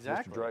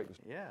 exactly. Mr. Drake was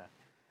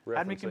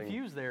Had me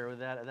confused there with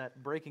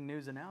that breaking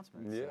news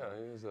announcement. Yeah,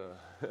 he was.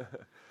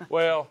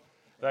 Well,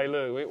 hey,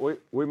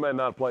 look, we may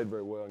not have played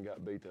very well and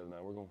got beat the other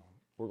night.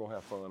 We're gonna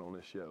have fun on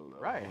this show, though.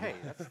 Right. Hey,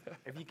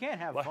 if you can't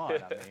have fun,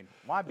 I mean,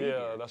 why be here?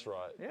 Yeah, that's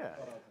right. Yeah.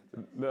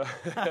 No.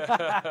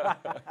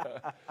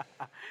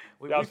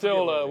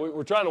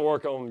 We're trying to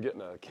work on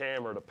getting a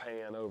camera to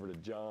pan over to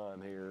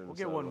John here. We'll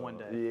get one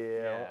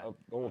day. Yeah. I'm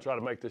gonna try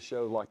to make this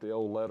show like the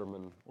old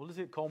Letterman. We'll just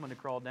get Coleman to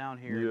crawl down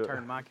here and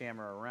turn my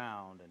camera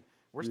around, and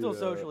We're still Yeah.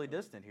 socially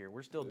distant here.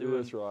 We're still doing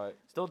That's right.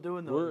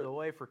 the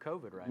way for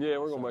COVID right now. Yeah,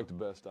 we're gonna so. make the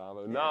best of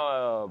it.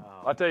 No,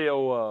 I tell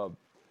you,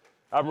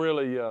 I've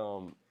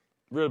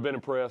really been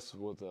impressed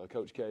with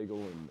Coach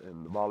Cagle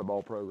and the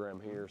volleyball program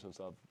here since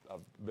I've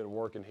been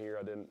working here.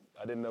 I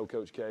didn't know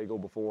Coach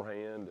Cagle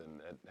beforehand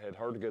and had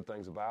heard good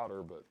things about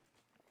her, but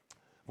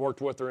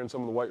worked with her in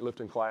some of the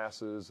weightlifting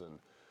classes, and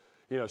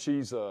you know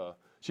she's a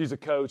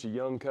coach, a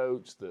young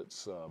coach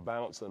that's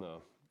balancing a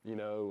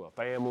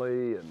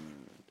family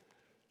and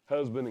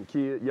husband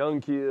and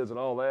young kids and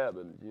all that,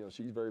 but you know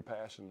she's very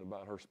passionate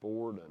about her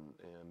sport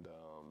and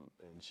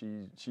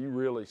she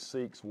really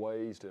seeks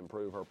ways to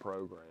improve her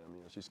program.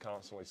 You know, she's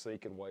constantly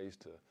seeking ways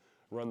to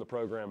run the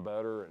program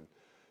better, and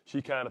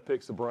she kind of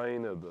picks the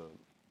brain of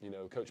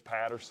Coach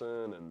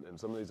Patterson and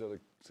some of these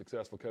other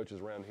successful coaches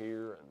around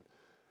here, and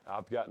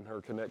I've gotten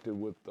her connected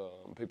with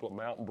people at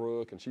Mountain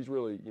Brook, and she's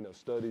really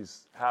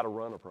studies how to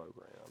run a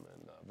program,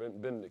 and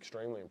I've been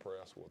extremely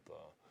impressed with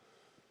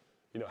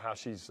how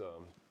she's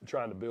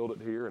trying to build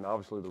it here, and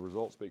obviously the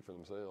results speak for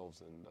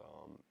themselves. And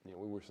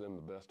we wish them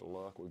the best of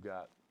luck. We've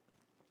got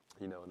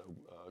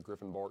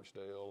Griffin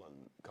Barksdale and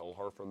Cole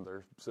Herford,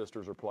 their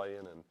sisters are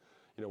playing, and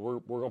we're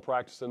going to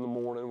practice in the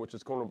morning, which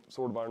is kind of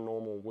sort of our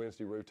normal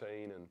Wednesday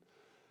routine, and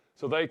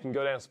so they can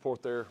go down and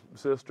support their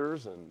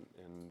sisters, and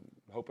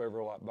hope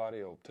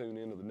everybody will tune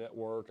into the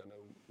network. I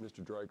know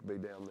Mr. Drake will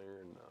be down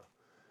there, and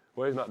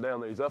well, he's not down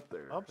there, he's up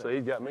there. So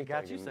he's got me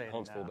thinking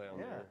Huntsville down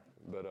there,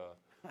 but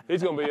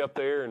he's going to be up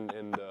there and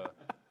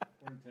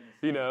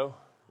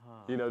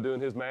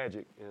doing his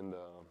magic, and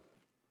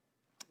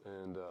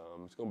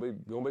it's going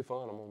to be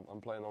fun.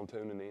 I'm planning on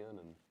tuning in,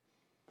 and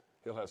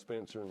he'll have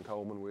Spencer and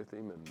Coleman with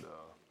him, and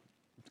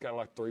it's kind of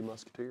like Three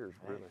Musketeers,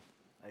 really.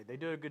 They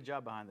do a good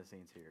job behind the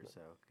scenes here,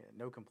 so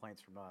no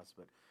complaints from us.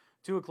 But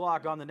 2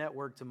 o'clock on the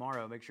network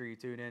tomorrow. Make sure you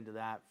tune into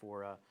that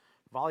for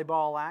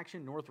volleyball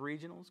action, North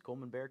Regionals,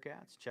 Coleman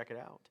Bearcats. Check it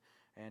out.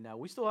 And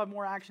we still have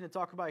more action to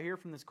talk about here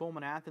from this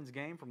Coleman-Athens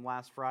game from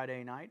last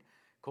Friday night.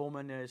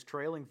 Coleman is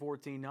trailing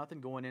 14-0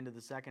 going into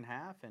the second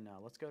half, and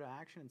let's go to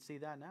action and see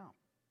that now.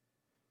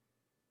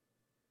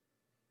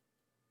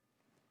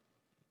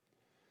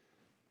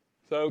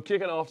 So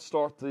kicking off to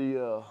start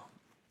the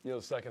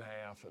second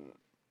half, and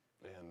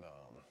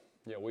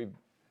we've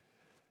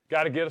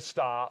got to get a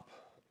stop,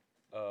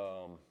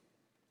 to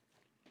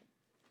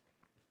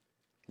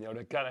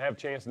kind of have a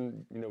chance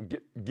and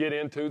get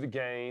into the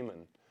game.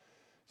 And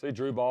see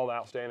Drew Ball, the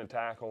outstanding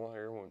tackle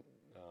here, when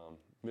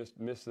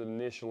missed it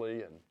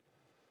initially, and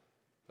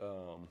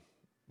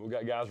we've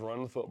got guys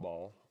running the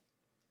football.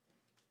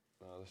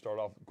 They start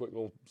off a quick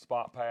little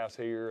spot pass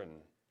here, and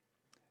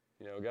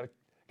got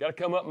to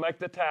come up and make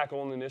the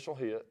tackle on the initial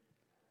hit.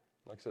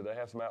 Like I said, they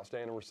have some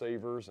outstanding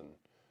receivers, and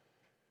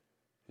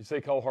you see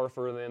Cole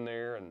Herford in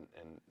there and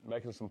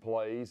making some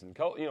plays. And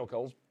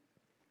Cole's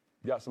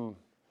got some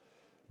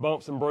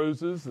bumps and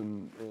bruises,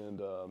 and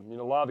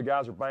a lot of the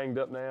guys are banged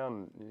up now.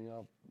 And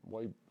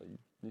I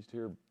used to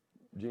hear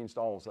Gene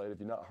Stallman say, if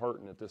you're not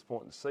hurting at this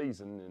point in the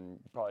season, then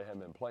you probably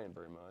haven't been playing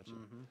very much.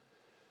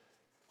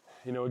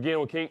 Mm-hmm. Again,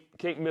 we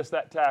can't miss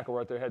that tackle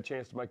right there. Had a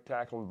chance to make a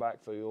tackle in the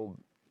backfield.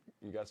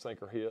 You got to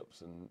sink our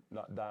hips and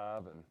not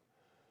dive.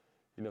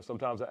 And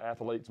sometimes the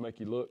athletes make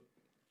you look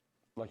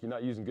like you're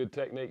not using good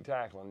technique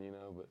tackling,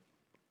 but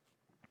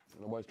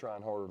nobody's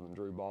trying harder than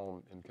Drew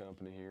Ball and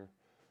company here.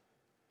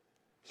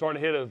 Starting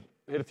to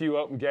hit a few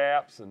open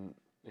gaps, and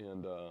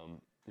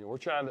we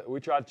try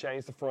to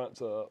change the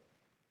fronts up,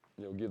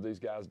 give these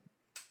guys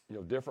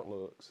different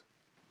looks.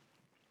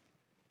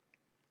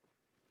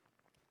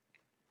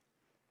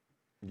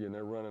 Again,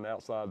 they're running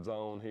outside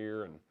zone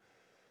here, and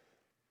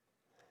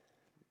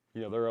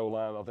their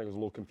O-line, I think, was a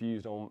little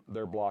confused on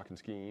their blocking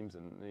schemes,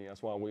 and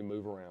that's why we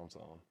move around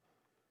some.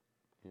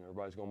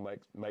 Everybody's going to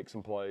make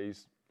some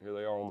plays. Here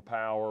they are on the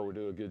power. We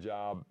do a good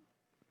job.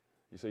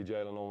 You see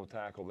Jalen on the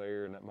tackle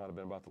there, and that might have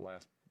been about one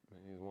of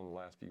the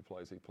last few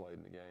plays he played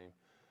in the game.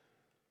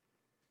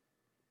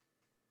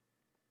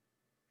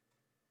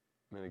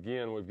 And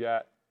again, we've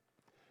got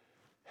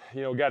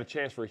a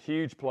chance for a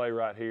huge play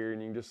right here,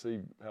 and you can just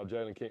see how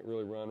Jalen can't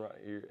really run right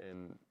here,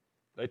 and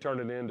they turned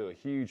it into a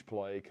huge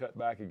play, cut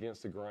back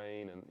against the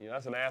grain, and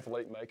that's an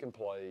athlete making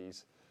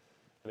plays.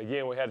 And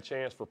again, we had a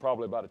chance for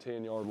probably about a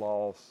 10-yard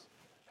loss.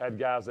 Had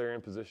guys there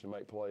in position to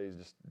make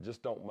plays,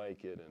 just don't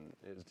make it, and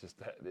it's just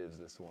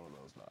one of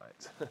those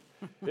nights.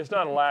 It's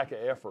not a lack of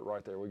effort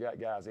right there. We got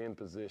guys in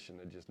position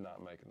and just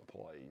not making the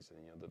plays,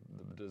 and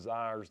the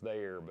desire's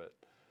there, but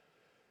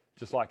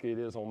just like it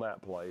is on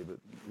that play. But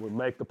we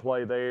make the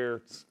play there.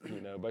 It's,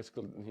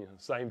 basically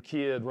same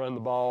kid run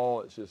the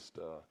ball. It's just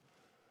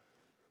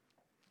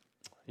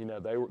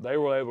they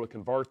were able to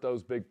convert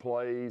those big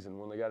plays, and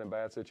when they got in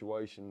bad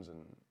situations,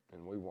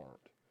 and we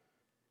weren't.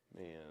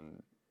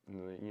 And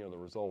the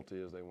result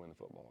is they win the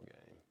football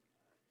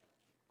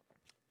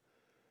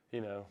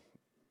game.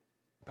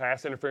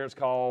 Pass interference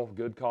call,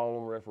 good call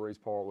on the referee's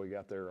part. We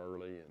got there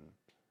early,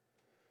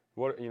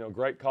 and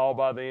great call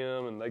by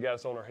them, and they got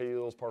us on our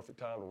heels. Perfect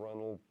time to run a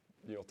little,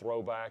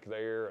 throw back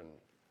there,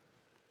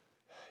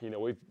 and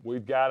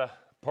we've got to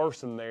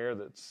person there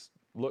that's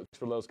looked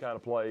for those kind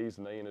of plays,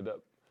 and they ended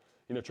up,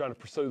 trying to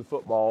pursue the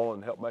football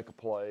and help make a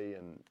play,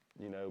 and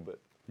but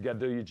you got to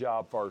do your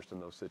job first in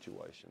those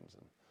situations.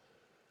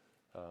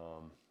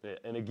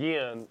 And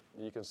again,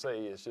 you can see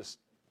it's just,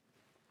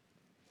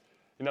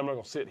 I'm not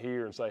going to sit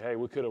here and say, hey,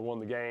 we could have won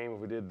the game if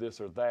we did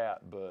this or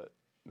that, but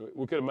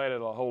we could have made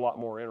it a whole lot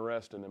more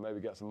interesting and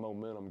maybe got some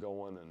momentum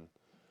going,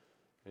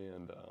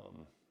 and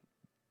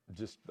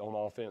just on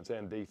offense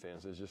and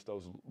defense, it's just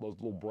those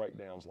little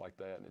breakdowns like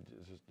that, and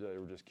they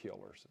were just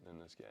killers in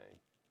this game.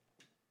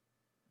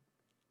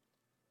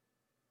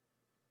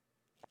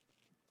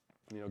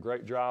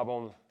 Great job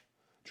on the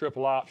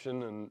triple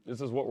option, and this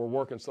is what we're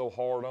working so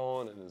hard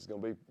on, and it's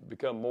going to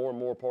become more and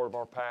more part of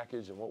our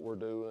package and what we're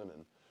doing,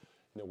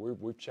 and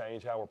we've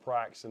changed how we're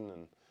practicing,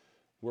 and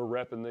we're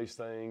repping these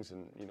things,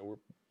 and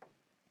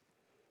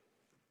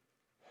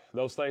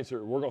those things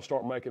we're going to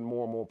start making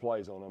more and more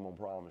plays on them. I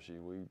promise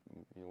you.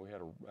 We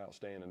had an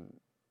outstanding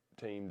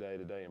team day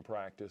to day in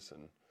practice,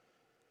 and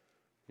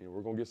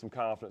we're going to get some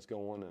confidence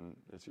going, and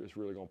it's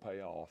really going to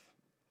pay off.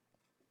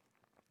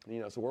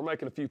 So we're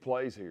making a few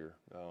plays here.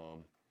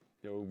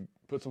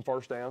 Put some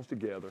first downs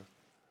together,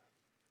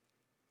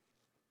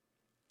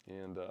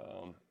 and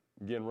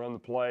again, run the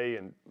play,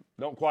 and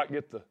don't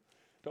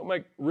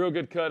make real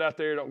good cut out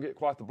there. Don't get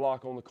quite the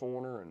block on the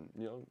corner, and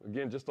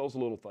again, just those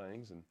little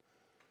things. And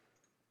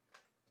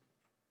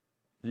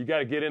you got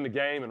to get in the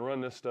game and run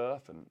this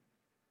stuff. And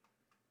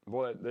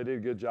boy, they did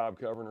a good job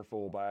covering their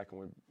fullback,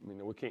 and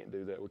we can't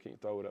do that. We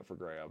can't throw it up for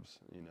grabs.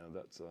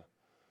 That's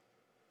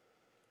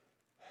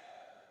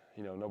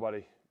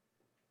nobody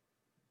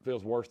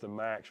feels worse than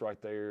Max right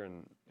there,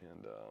 and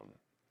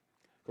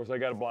of course they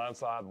got a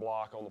blindside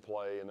block on the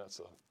play, and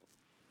that's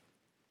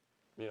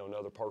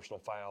another personal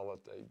foul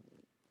that they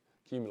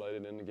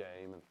accumulated in the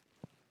game.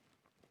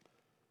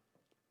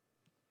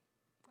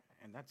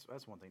 And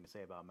that's one thing to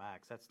say about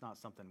Max. That's not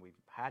something we've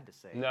had to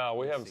say. No,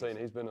 we haven't seen.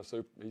 He's done a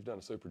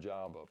super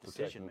job of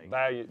protecting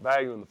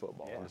valuing the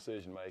football and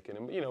decision making.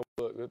 And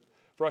look,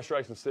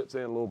 frustration sits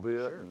in a little bit,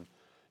 sure. And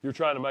you're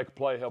trying to make a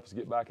play, help us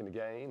get back in the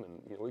game,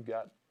 and we've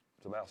got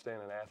some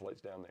outstanding athletes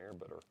down there,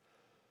 but are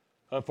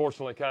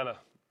unfortunately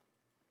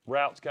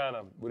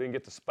we didn't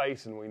get the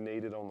spacing we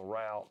needed on the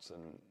routes,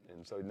 and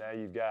so now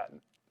you've got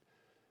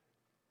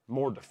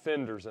more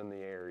defenders in the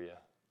area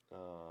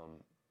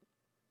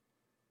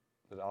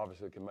that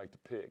obviously can make the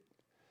pick,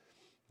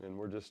 and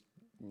we're just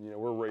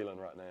we're reeling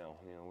right now.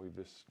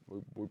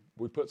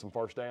 We put some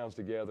first downs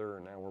together,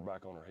 and now we're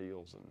back on our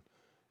heels,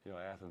 and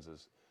Athens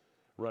is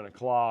running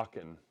clock,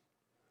 and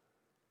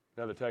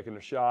now they're taking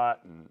a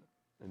shot, and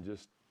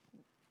just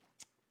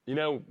we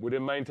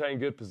didn't maintain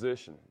good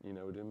position. We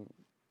didn't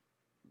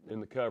in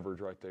the coverage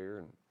right there,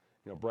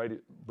 and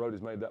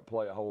Brody's made that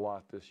play a whole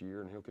lot this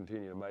year, and he'll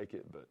continue to make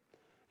it. But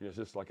it's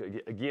just like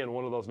again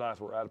one of those nights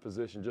we're out of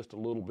position just a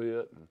little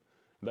bit, and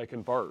they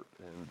convert,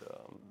 and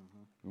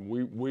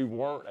we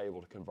weren't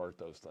able to convert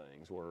those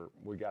things where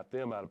we got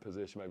them out of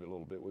position maybe a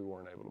little bit. We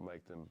weren't able to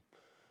make them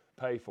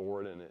pay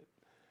for it, and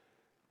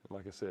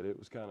like I said, it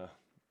was kind of.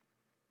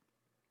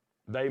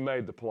 They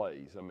made the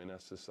plays.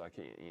 That's just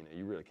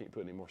you really can't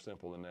put any more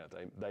simple than that.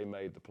 They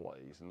made the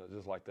plays, and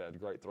just like that,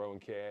 great throw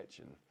and catch,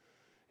 and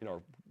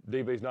our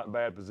DB's not in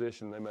bad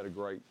position. They made a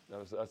great.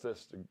 That's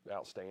just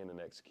outstanding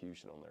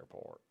execution on their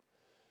part,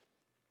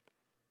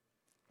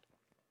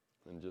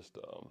 and just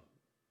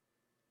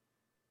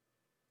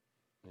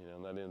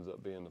and that ends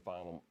up being the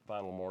final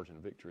margin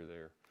of victory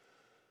there.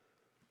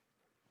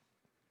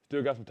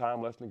 Still got some time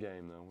left in the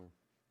game though.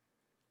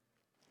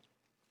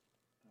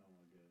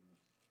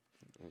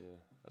 Yeah,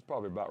 that's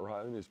probably about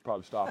right. We need to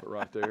probably stop it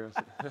right there.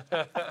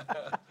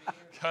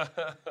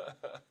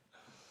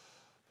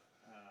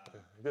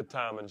 Good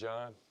timing,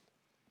 John.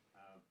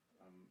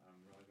 I'm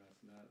really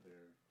messing up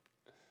here.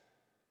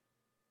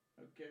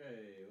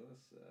 Okay,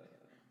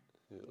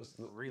 let's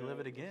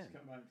relive it again.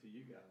 Let's come back to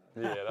you guys.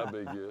 Yeah, that'd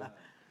be good.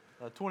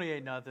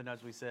 28-0,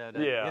 as we said,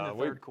 yeah, in the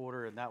third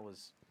quarter, and that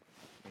was,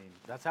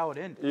 that's how it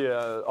ended.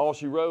 Yeah, all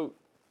she wrote.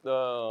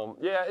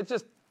 It's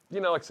just,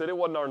 like I said, it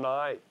wasn't our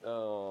night.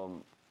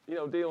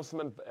 Dealing with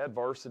some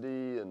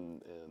adversity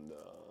and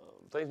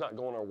things not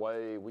going our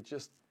way. We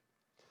just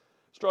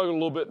struggled a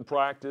little bit in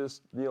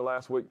practice,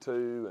 last week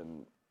too,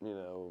 and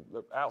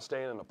the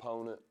outstanding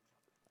opponent.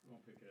 We'll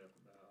pick it up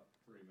about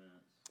 3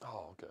 minutes.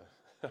 Oh, okay.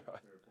 3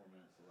 or 4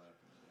 minutes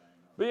left in the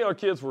game. But our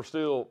kids were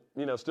still,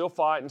 still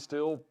fighting,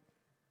 still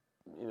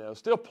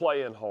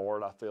playing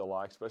hard. I feel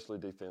like, especially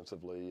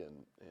defensively,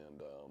 and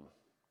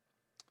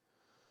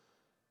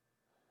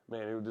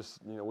man, it was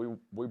just,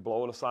 we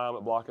blow an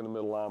assignment blocking the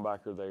middle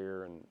linebacker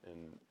there, and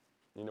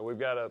we've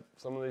got to,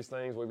 some of these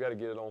things, we've got to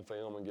get it on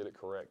film and get it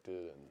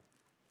corrected,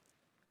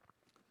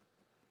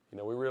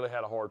 and we really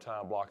had a hard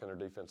time blocking their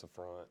defensive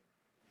front.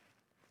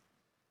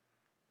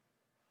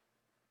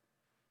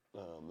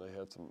 They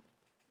had some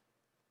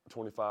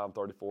 25,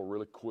 34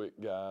 really quick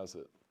guys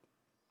that,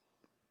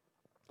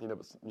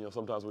 but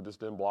sometimes we just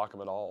didn't block them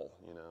at all,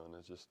 and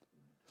it's just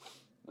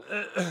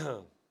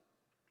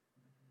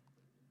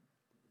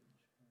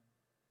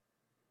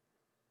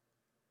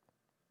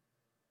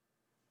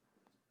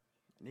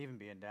And even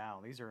being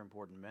down, these are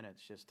important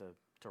minutes just to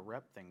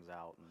rep things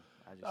out.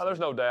 And there's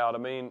no doubt. I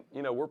mean,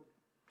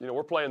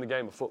 we're playing the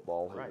game of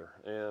football here,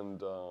 Right.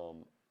 and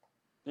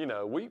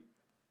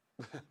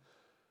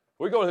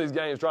we go to these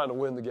games trying to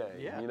win the game.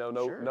 Yeah,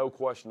 No sure.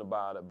 question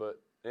about it. But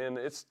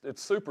it's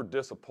super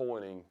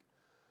disappointing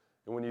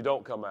when you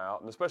don't come out,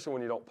 and especially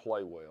when you don't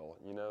play well.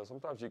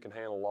 Sometimes you can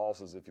handle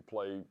losses if you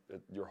play at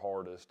your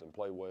hardest and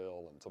play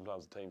well, and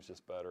sometimes the team's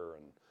just better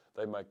and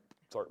they make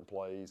certain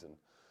plays, and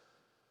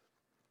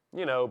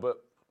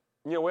but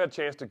we had a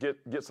chance to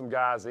get some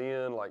guys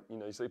in, like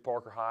you see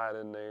Parker Hyatt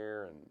in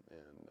there and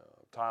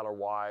Tyler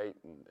White,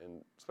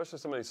 and especially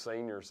some of these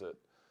seniors that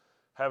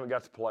haven't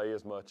got to play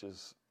as much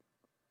as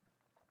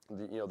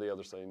the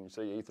other seniors.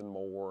 You see Ethan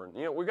Moore, and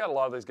we got a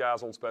lot of these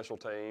guys on special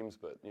teams,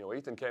 but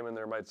Ethan came in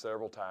there, made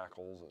several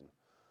tackles, and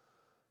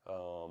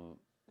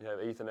you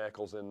have Ethan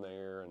Eccles in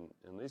there, and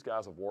these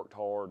guys have worked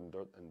hard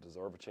and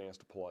deserve a chance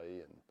to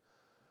play, and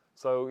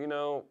so when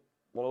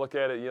I look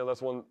at it,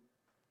 that's one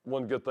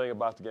good thing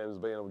about the game is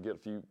being able to get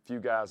a few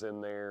guys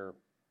in there,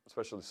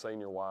 especially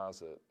senior-wise,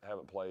 that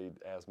haven't played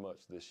as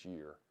much this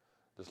year,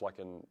 just like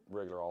in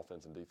regular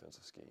offense and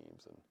defensive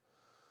schemes.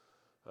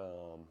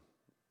 And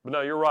but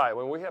no, you're right.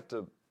 When we have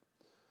to,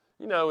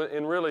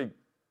 in really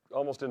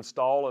almost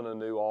installing a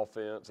new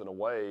offense in a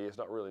way, it's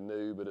not really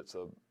new, but it's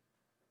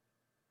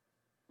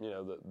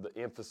the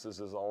emphasis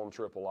is on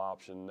triple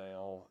option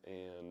now,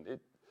 and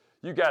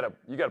you got to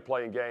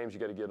play in games.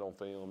 You got to get it on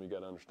film. You got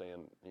to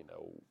understand.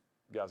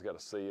 Guys got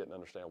to see it and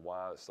understand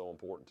why it's so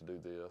important to do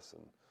this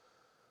and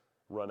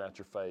run out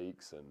your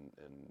fakes and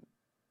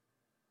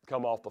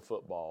come off the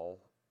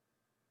football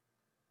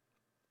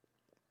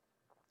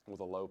with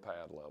a low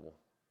pad level.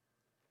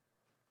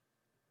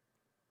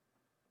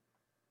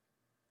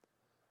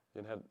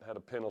 And had a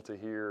penalty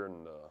here,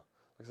 and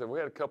like I said, we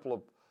had a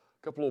couple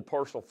of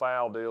personal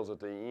foul deals at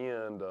the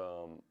end.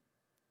 And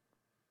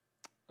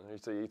you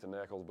see Ethan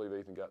Eccles. I believe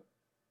Ethan got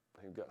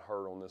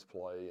hurt on this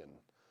play, and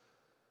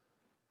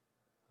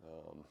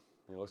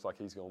it looks like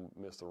he's going to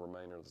miss the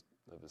remainder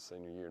of his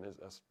senior year. And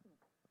that's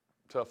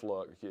tough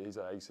luck. He's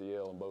an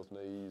ACL in both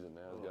knees, and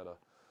now he's got a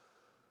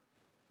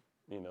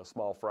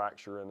small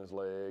fracture in his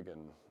leg.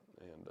 And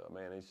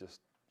man, he's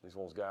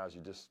one of those guys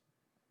you just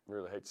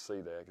really hate to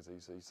see that, because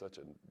he's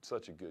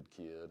such a good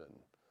kid,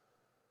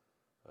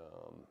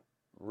 and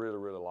really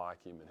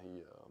like him.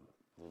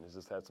 And he's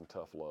just had some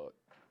tough luck.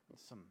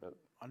 Some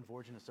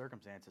unfortunate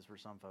circumstances for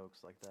some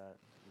folks like that.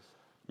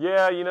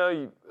 Yeah, I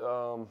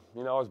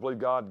always believe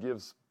God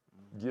gives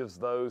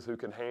those who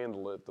can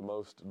handle it the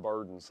most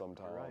burden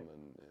sometime, Right.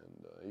 and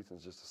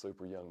Ethan's just a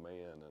super young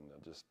man, and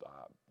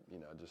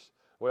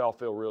we all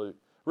feel really,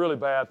 really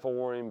bad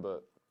for him,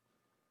 but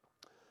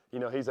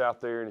he's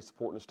out there and he's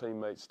supporting his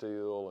teammates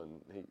still,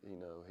 and he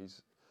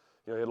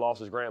had lost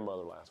his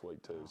grandmother last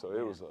week too, so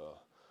it was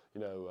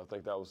I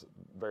think that was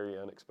very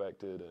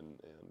unexpected, and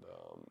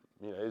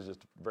it was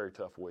just a very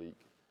tough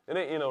week. And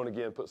it, and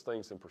again, puts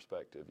things in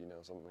perspective.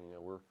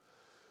 We're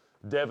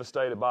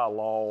devastated by a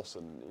loss,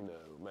 and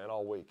man,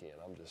 all weekend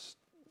I'm just,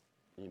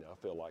 I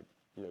feel like,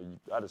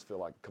 I just feel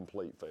like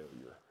complete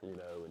failure.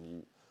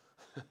 And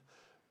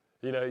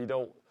you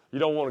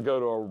don't want to go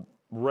to a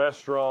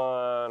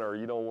restaurant, or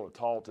you don't want to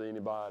talk to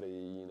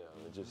anybody.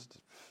 It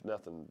just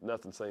nothing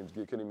seems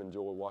good. Couldn't even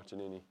enjoy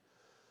watching any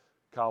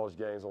college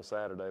games on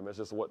Saturday. I mean, it's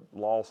just what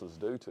losses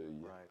do to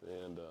you. Right.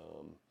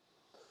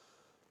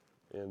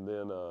 And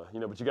then,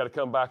 but you got to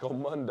come back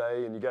on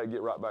Monday, and you got to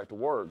get right back to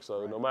work.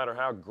 So no matter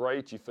how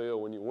great you feel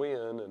when you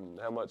win, and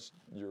how much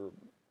your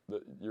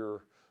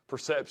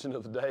perception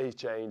of the day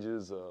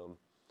changes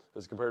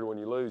as compared to when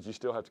you lose, you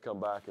still have to come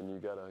back, and you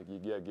gotta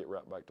get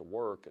right back to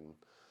work. And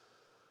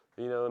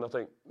and I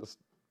think with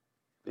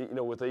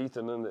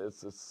Ethan, and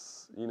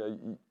it's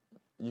you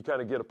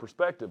kind of get a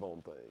perspective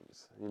on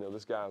things.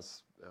 This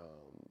guy's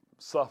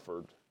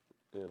suffered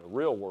in a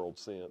real world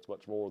sense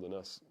much more than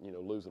us,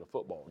 losing a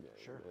football game.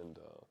 Sure. And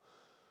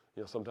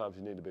sometimes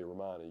you need to be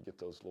reminded. You get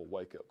those little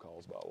wake up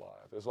calls about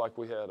life. It's like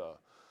we had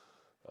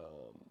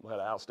an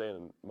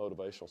outstanding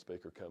motivational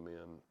speaker come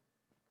in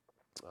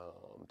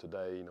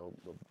today.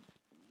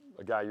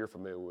 A guy you're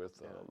familiar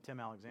with. Tim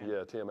Alexander.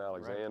 Yeah, Tim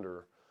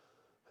Alexander,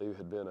 who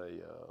had been a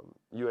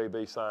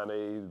UAB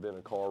signee, who'd been in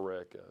a car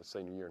wreck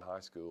senior year in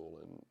high school,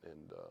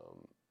 and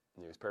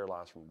he's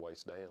paralyzed from the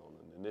waist down,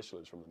 and initially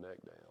it was from the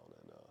neck down,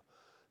 and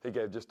he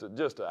gave just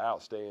an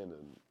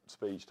outstanding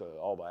speech to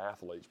all the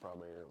athletes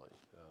primarily.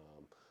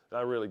 And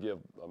I really give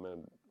a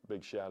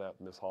big shout out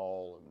to Miss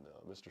Hall and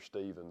Mr.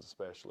 Stevens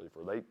especially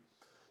for they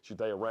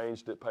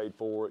arranged it, paid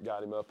for it,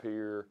 got him up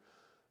here,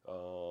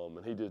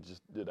 and he did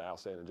an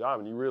outstanding job.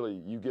 And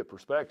you get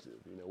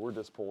perspective. We're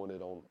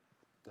disappointed on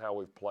how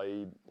we've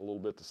played a little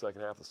bit the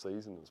second half of the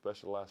season,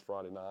 especially last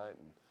Friday night.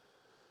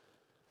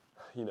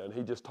 And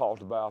he just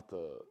talked about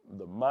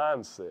the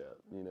mindset,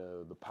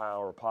 the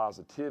power of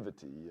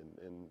positivity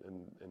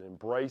and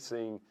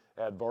embracing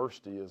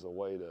adversity as a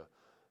way to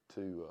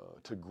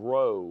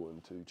grow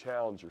and to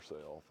challenge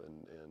yourself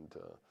and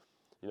to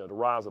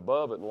rise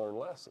above it and learn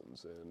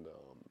lessons. And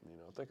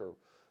I think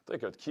I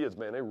think the kids,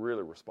 man, they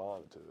really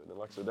responded to it. And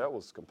like I said, that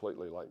was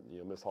completely like,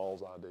 Miss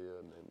Hall's idea.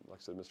 And like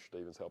I said, Mr.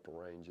 Stevens helped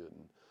arrange it,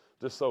 and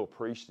just so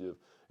appreciative.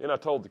 And I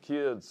told the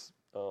kids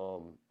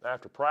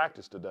after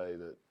practice today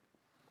that,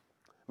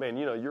 man,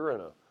 you're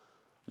in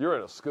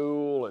a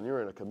school and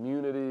you're in a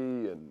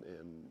community, and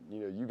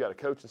you got a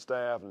coaching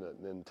staff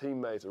and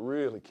teammates that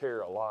really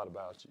care a lot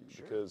about you.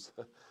 Sure. Because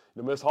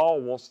Miss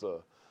Hall wants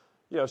to,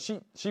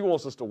 she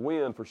wants us to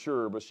win for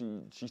sure, but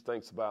she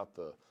thinks about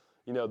the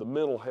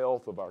mental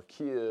health of our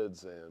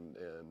kids and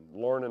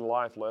learning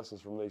life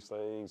lessons from these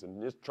things,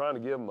 and just trying to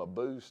give them a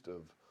boost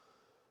of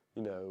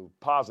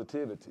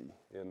positivity.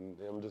 And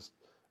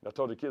I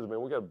told the kids,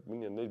 man, we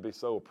need to be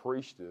so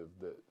appreciative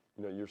that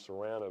you're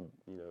surrounded.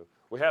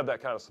 We have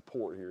that kind of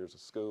support here as a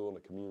school and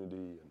a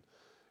community,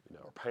 and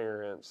our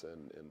parents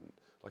and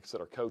like I said,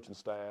 our coaching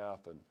staff.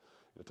 And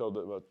I told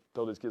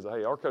these kids,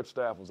 hey, our coach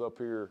staff was up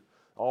here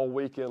all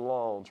weekend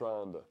long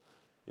trying to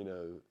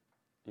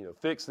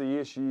fix the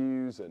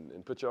issues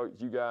and put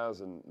you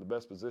guys in the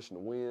best position to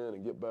win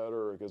and get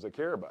better, because they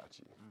care about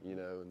you.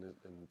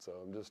 And so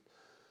I'm just,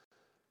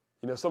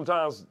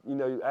 sometimes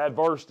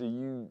adversity,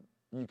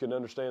 you can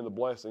understand the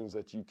blessings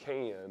that you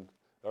can,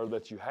 or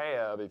that you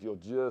have, if you'll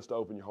just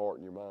open your heart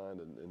and your mind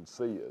and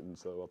see it. And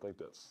so I think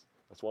that's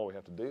why we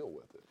have to deal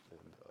with it. And,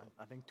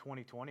 I think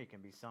 2020 can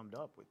be summed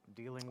up with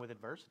dealing with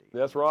adversity.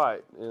 That's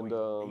right. And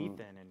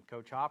Ethan and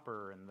Coach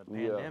Hopper and the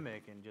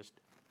pandemic and just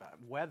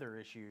weather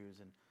issues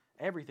and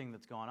everything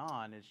that's gone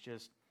on. It's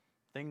just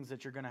things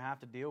that you're going to have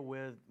to deal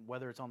with,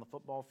 whether it's on the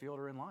football field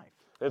or in life.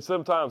 And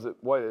sometimes it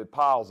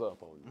piles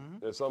up on you.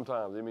 Mm-hmm. And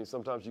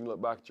sometimes you can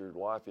look back at your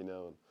life, and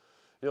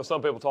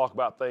some people talk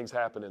about things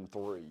happen in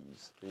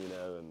threes, and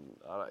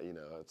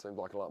it seems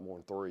like a lot more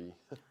than three,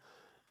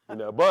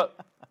 but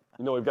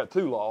we've got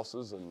 2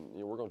 losses, and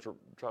we're going to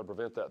try to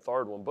prevent that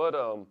third one. But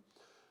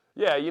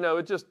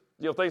it just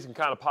things can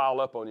kind of pile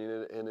up on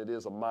you, and it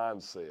is a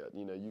mindset.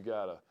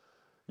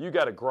 You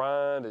gotta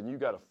grind, and you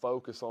gotta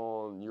focus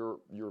on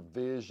your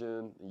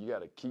vision. And you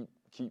gotta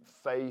keep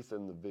faith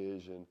in the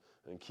vision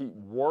and keep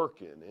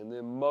working, and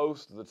then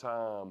most of the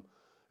time,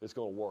 it's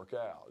going to work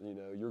out.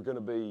 You're going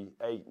to be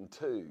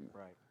 8-2,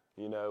 right?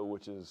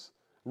 Which is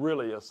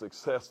really a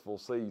successful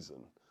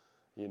season.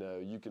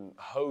 You can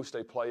host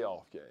a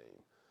playoff game,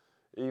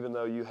 even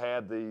though you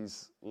had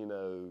these,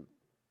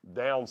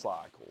 down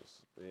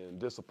cycles and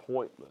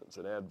disappointments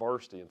and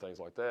adversity and things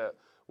like that.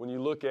 When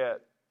you look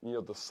at,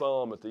 the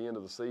sum at the end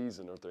of the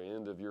season, or at the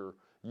end of your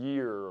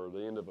year, or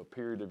the end of a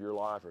period of your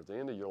life, or at the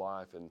end of your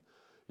life, and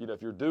if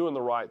you're doing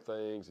the right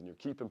things and you're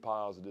keeping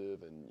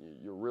positive and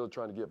you're really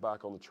trying to get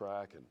back on the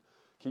track and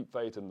keep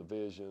faith in the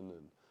vision,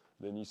 and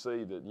then you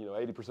see that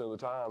 80% of the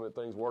time that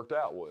things worked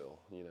out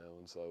well,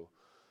 and so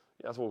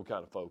that's what we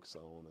kind of focus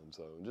on. And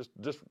so just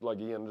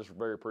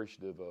very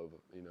appreciative of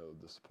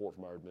the support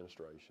from our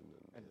administration.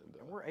 And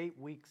we're 8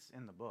 weeks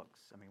in the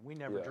books. I mean, we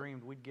never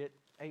dreamed we'd get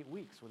 8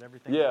 weeks with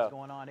everything that was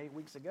going on 8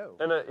 weeks ago.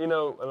 And and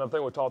I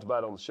think we talked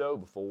about it on the show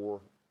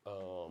before.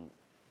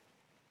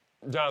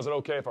 John, is it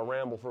okay if I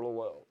ramble for a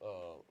little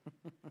while?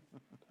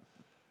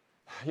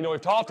 We've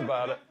talked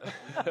about it.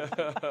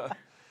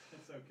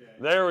 It's okay.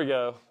 There we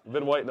go. I've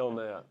been waiting on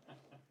that.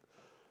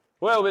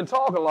 Well, we've been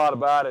talking a lot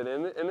about it,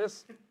 and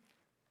this,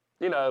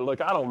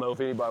 look, I don't know if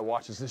anybody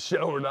watches this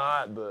show or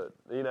not, but,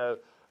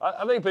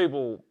 I think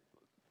people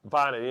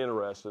find it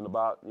interesting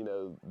about,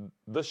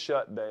 the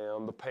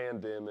shutdown, the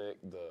pandemic,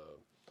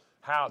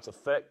 how it's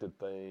affected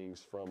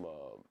things from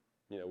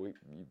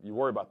you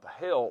worry about the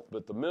health,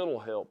 but the mental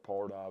health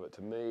part of it,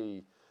 to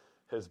me,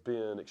 has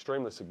been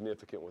extremely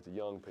significant with the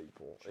young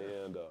people. Sure.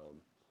 And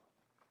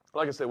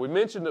like I said, we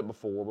mentioned it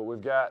before, but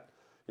we've got,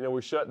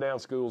 we shut down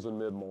schools in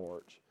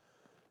mid-March.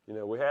 We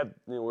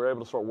were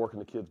able to start working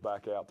the kids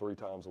back out 3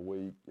 times a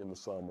week in the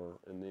summer,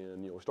 and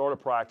then we started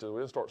practice. We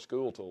didn't start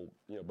school till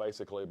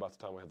basically about the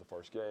time we had the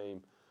first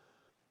game.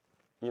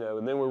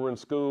 And then we were in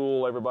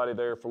school, everybody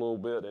there for a little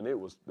bit, and it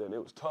was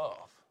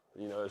tough.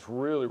 It's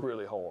really,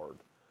 really hard.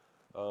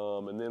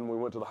 And then we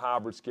went to the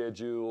hybrid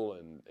schedule,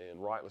 and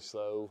rightly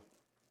so.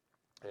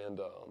 And,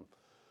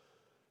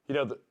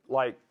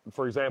 like,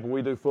 for example,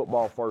 we do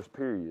football first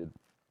period,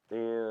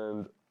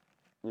 and,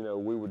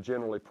 we would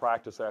generally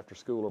practice after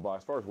school or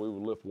vice versa. We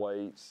would lift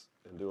weights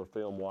and do a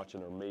film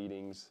watching our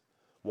meetings,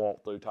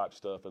 walk through type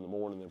stuff in the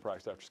morning, then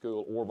practice after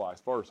school, or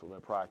vice versa. We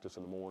practice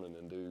in the morning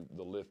and do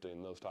the lifting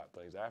and those type of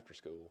things after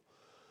school.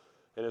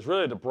 And it's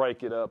really to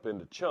break it up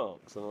into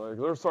chunks. And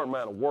there's a certain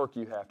amount of work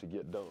you have to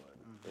get done.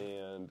 Mm-hmm.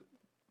 And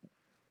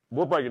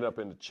we're breaking it up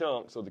into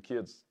chunks so the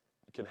kids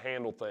can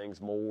handle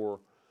things more,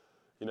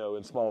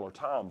 in smaller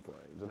time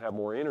frames and have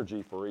more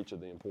energy for each of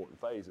the important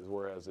phases.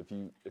 Whereas if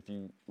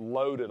you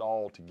load it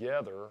all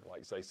together,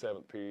 like say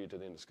 7th period to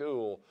the end of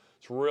school,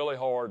 it's really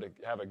hard to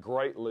have a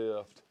great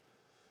lift,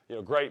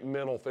 great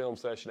mental film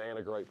session and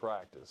a great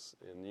practice.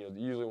 And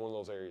usually one of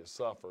those areas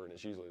suffer, and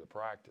it's usually the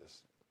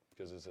practice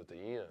because it's at the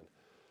end.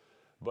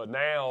 But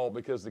now,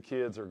 because the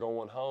kids are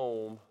going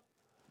home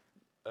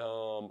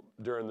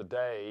during the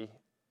day,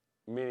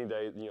 many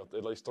days,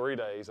 at least 3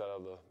 days out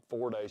of the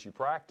 4 days you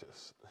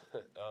practice,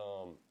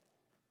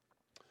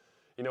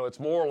 it's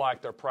more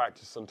like they're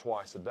practicing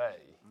twice a day.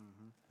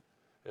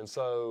 And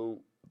so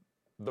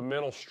the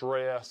mental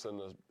stress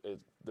and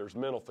there's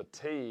mental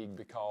fatigue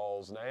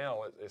because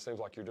now it seems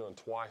like you're doing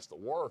twice the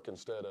work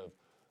instead of,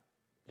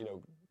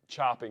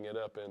 chopping it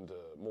up into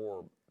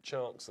more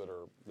chunks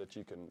that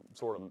you can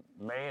sort of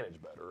manage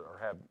better or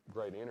have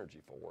great energy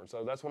for. And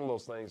so that's one of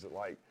those things that,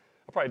 like,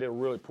 I probably did a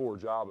really poor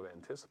job of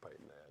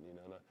anticipating that,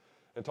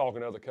 and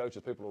talking to other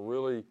coaches, people are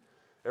really,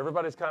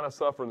 everybody's kind of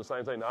suffering the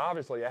same thing. Now,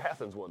 obviously,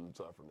 Athens wasn't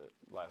suffering it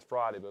last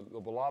Friday, but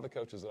a lot of the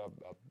coaches that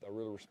I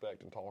really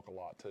respect and talk a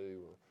lot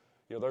to,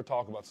 they're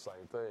talking about the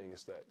same thing.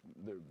 It's that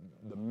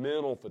the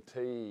mental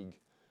fatigue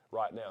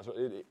right now. So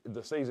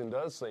the season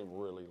does seem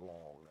really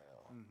long now.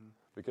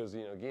 Because,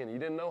 again, you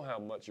didn't know how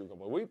much you were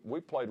going to play.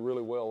 We played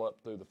really well up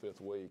through the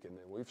 5th week, and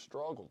then we've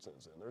struggled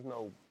since then. There's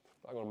not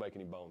going to make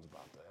any bones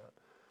about that.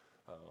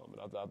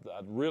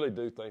 I really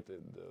do think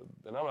that,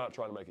 and I'm not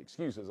trying to make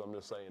excuses, I'm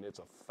just saying it's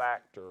a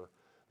factor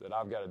that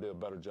I've got to do a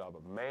better job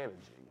of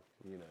managing,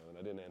 and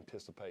I didn't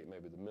anticipate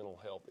maybe the mental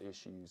health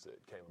issues that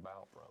came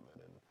about from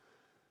it. And,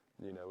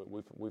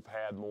 we've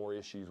had more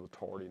issues with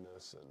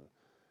tardiness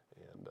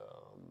and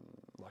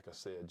like I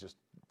said, just,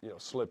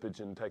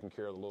 slippage and taking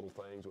care of the little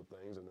things with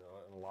things. And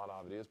a lot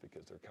of it is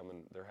because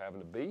they're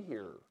having to be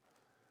here.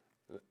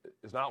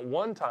 It's not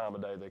one time a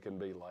day they can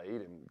be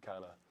late and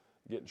kind of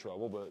get in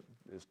trouble, but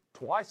it's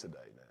twice a day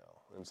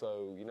now. And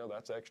so,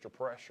 that's extra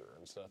pressure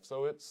and stuff.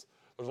 So there's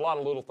a lot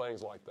of little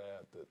things like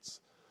that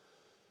that's,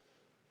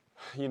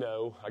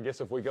 I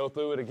guess if we go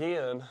through it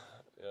again,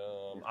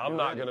 I'm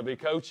not going to be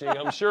coaching,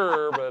 I'm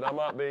sure,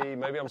 but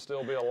maybe I'm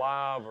still be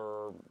alive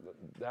or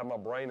have my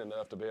brain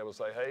enough to be able to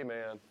say, hey,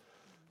 man,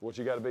 what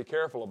you got to be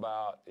careful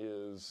about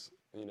is,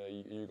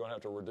 you're going to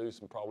have to reduce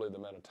probably the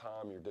amount of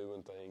time you're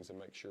doing things and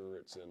make sure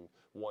it's in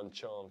one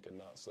chunk and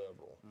not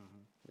several.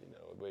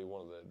 It'd be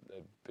one of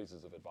the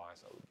pieces of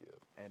advice I would give.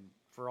 And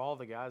for all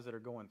the guys that are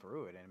going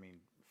through it,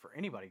 for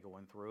anybody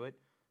going through it,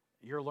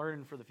 you're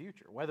learning for the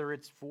future, whether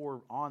it's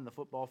for on the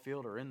football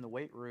field or in the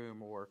weight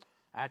room or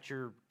at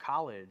your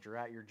college or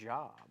at your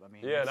job.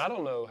 And I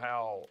don't know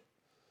how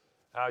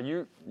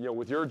you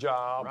with your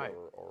job right.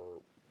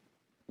 or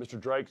Mr.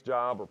 Drake's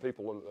job or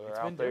people that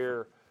are out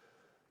there,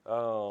 a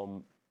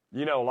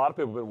lot of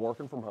people have been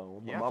working from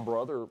home. Yeah. My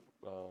brother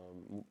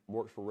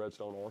works for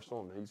Redstone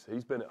Arsenal, and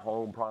he's been at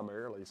home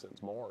primarily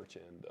since March.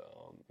 And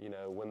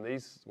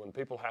when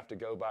people have to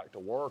go back to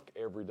work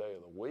every day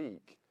of the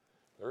week,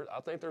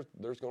 I think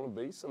there's going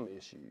to be some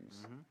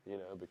issues,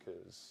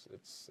 because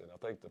and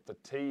I think the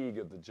fatigue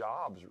of the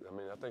jobs.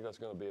 I think that's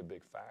going to be a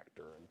big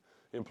factor, and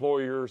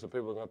employers and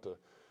people are going to.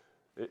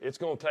 It's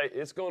going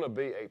to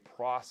be a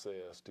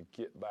process to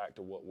get back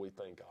to what we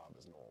think of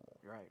as normal.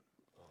 Right.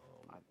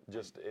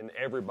 Just in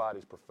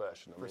everybody's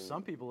profession. For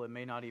some people, it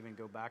may not even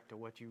go back to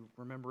what you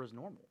remember as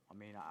normal.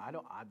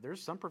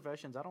 There's some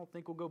professions I don't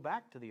think will go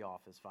back to the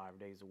office 5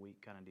 days a week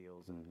kind of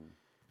deals. And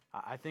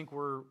I think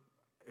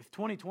if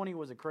 2020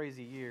 was a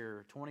crazy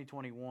year,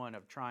 2021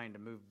 of trying to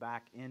move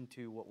back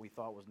into what we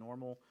thought was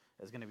normal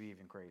is going to be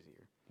even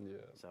crazier. Yeah.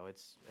 So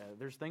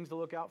there's things to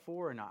look out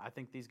for, and I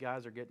think these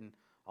guys are getting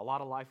a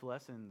lot of life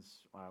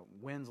lessons.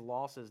 Wins,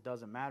 losses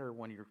doesn't matter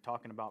when you're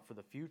talking about for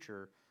the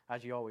future.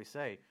 As you always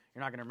say,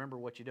 you're not going to remember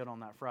what you did on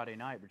that Friday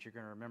night, but you're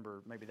going to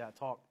remember maybe that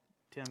talk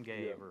Tim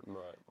gave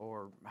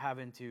or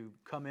having to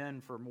come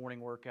in for morning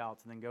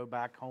workouts and then go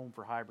back home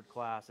for hybrid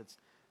class. It's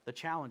the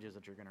challenges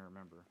that you're going to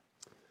remember.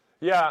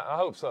 Yeah, I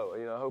hope so.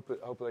 I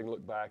hope they can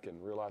look back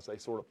and realize they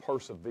sort of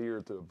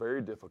persevered through a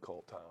very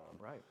difficult time.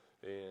 Right.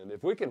 And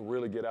if we can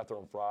really get out there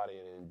on Friday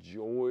and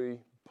enjoy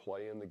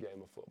playing the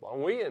game of football.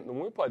 And when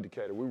we played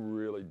Decatur, we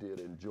really did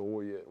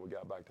enjoy it, and we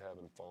got back to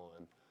having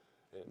fun.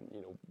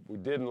 And, we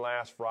didn't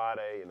last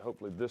Friday, and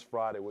hopefully this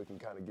Friday we can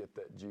kind of get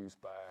that juice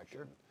back.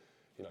 Sure.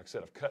 And, like I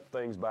said, I've cut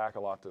things back a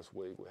lot this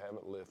week. We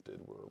haven't lifted.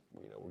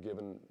 We're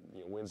giving,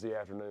 Wednesday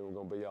afternoon we're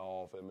going to be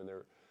off.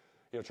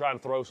 They're, trying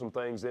to throw some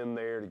things in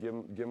there to give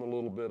them a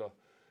little bit of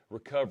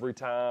recovery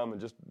time and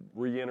just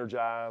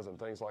re-energize and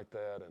things like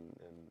that.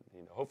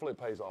 And hopefully it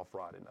pays off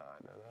Friday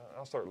night. And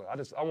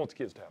I want the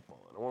kids to have fun.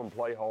 I want them to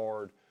play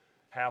hard,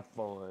 have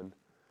fun,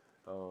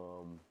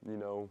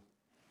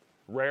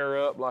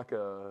 rear up like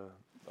a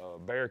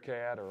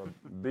Bearcat or a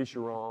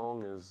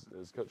Bichurong,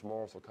 as Coach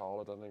Morris will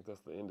call it. I think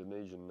that's the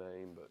Indonesian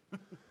name, but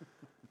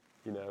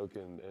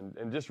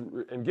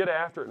and get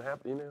after it and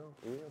have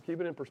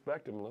keep it in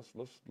perspective. And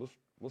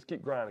let's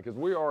keep grinding, because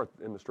we are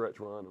in the stretch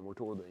run and we're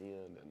toward the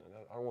end. And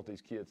I want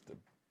these kids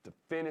to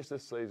finish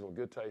this season with a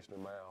good taste in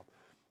their mouth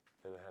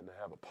and to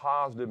have a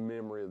positive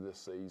memory of this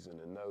season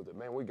and know that,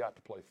 man, we got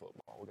to play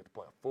football. We got to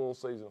play a full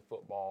season of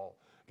football.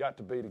 Got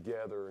to be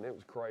together, and it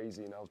was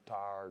crazy, and I was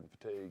tired and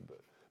fatigued,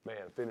 but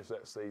man, finish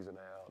that season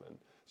out, and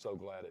so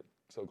glad it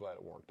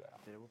worked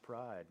out. Did it with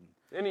pride.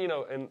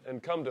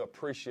 And come to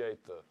appreciate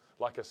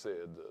like I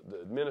said, the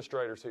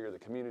administrators here, the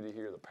community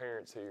here, the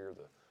parents here,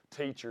 the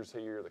teachers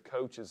here, the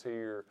coaches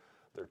here,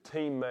 their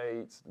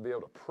teammates, to be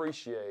able to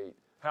appreciate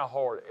how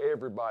hard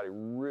everybody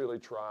really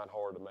tried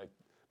hard to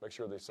make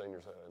sure these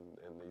seniors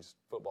and these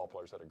football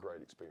players had a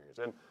great experience,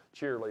 and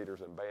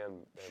cheerleaders and band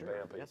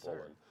people Yes,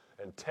 sir.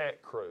 and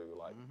tech crew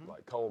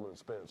like Coleman and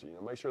Spencer.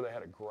 Make sure they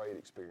had a great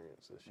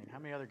experience this year. How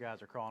many other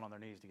guys are crawling on their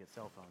knees to get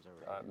cell phones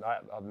over there?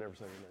 I've never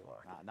seen anything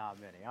like it. Not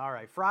many. All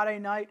right, Friday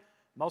night,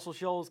 Muscle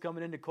Shoals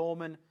coming into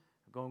Coleman.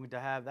 We're going to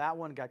have that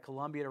one. Got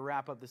Columbia to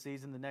wrap up the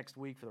season the next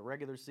week for the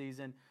regular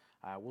season.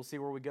 We'll see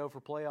where we go for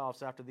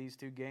playoffs after these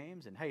two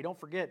games. And, hey, don't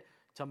forget,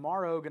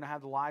 tomorrow going to have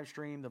the live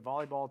stream. The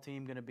volleyball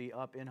team going to be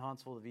up in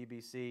Huntsville, the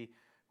VBC,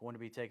 going to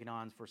be taking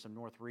on for some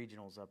North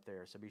Regionals up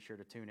there. So be sure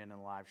to tune in the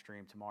live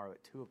stream tomorrow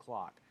at 2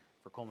 o'clock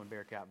for Coleman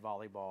Bearcat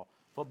volleyball.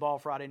 Football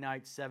Friday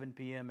night, 7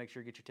 p.m. Make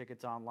sure you get your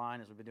tickets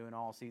online as we've been doing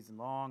all season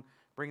long.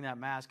 Bring that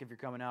mask if you're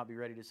coming out. Be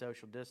ready to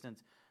social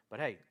distance. But,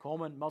 hey,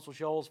 Coleman, Muscle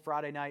Shoals,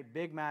 Friday night,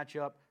 big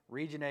matchup,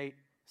 Region 8,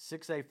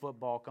 6A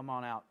football. Come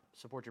on out.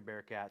 Support your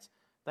Bearcats.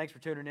 Thanks for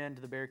tuning in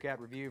to the Bearcat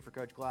Review. For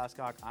Coach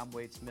Glasscock, I'm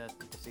Wade Smith.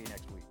 See you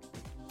next week.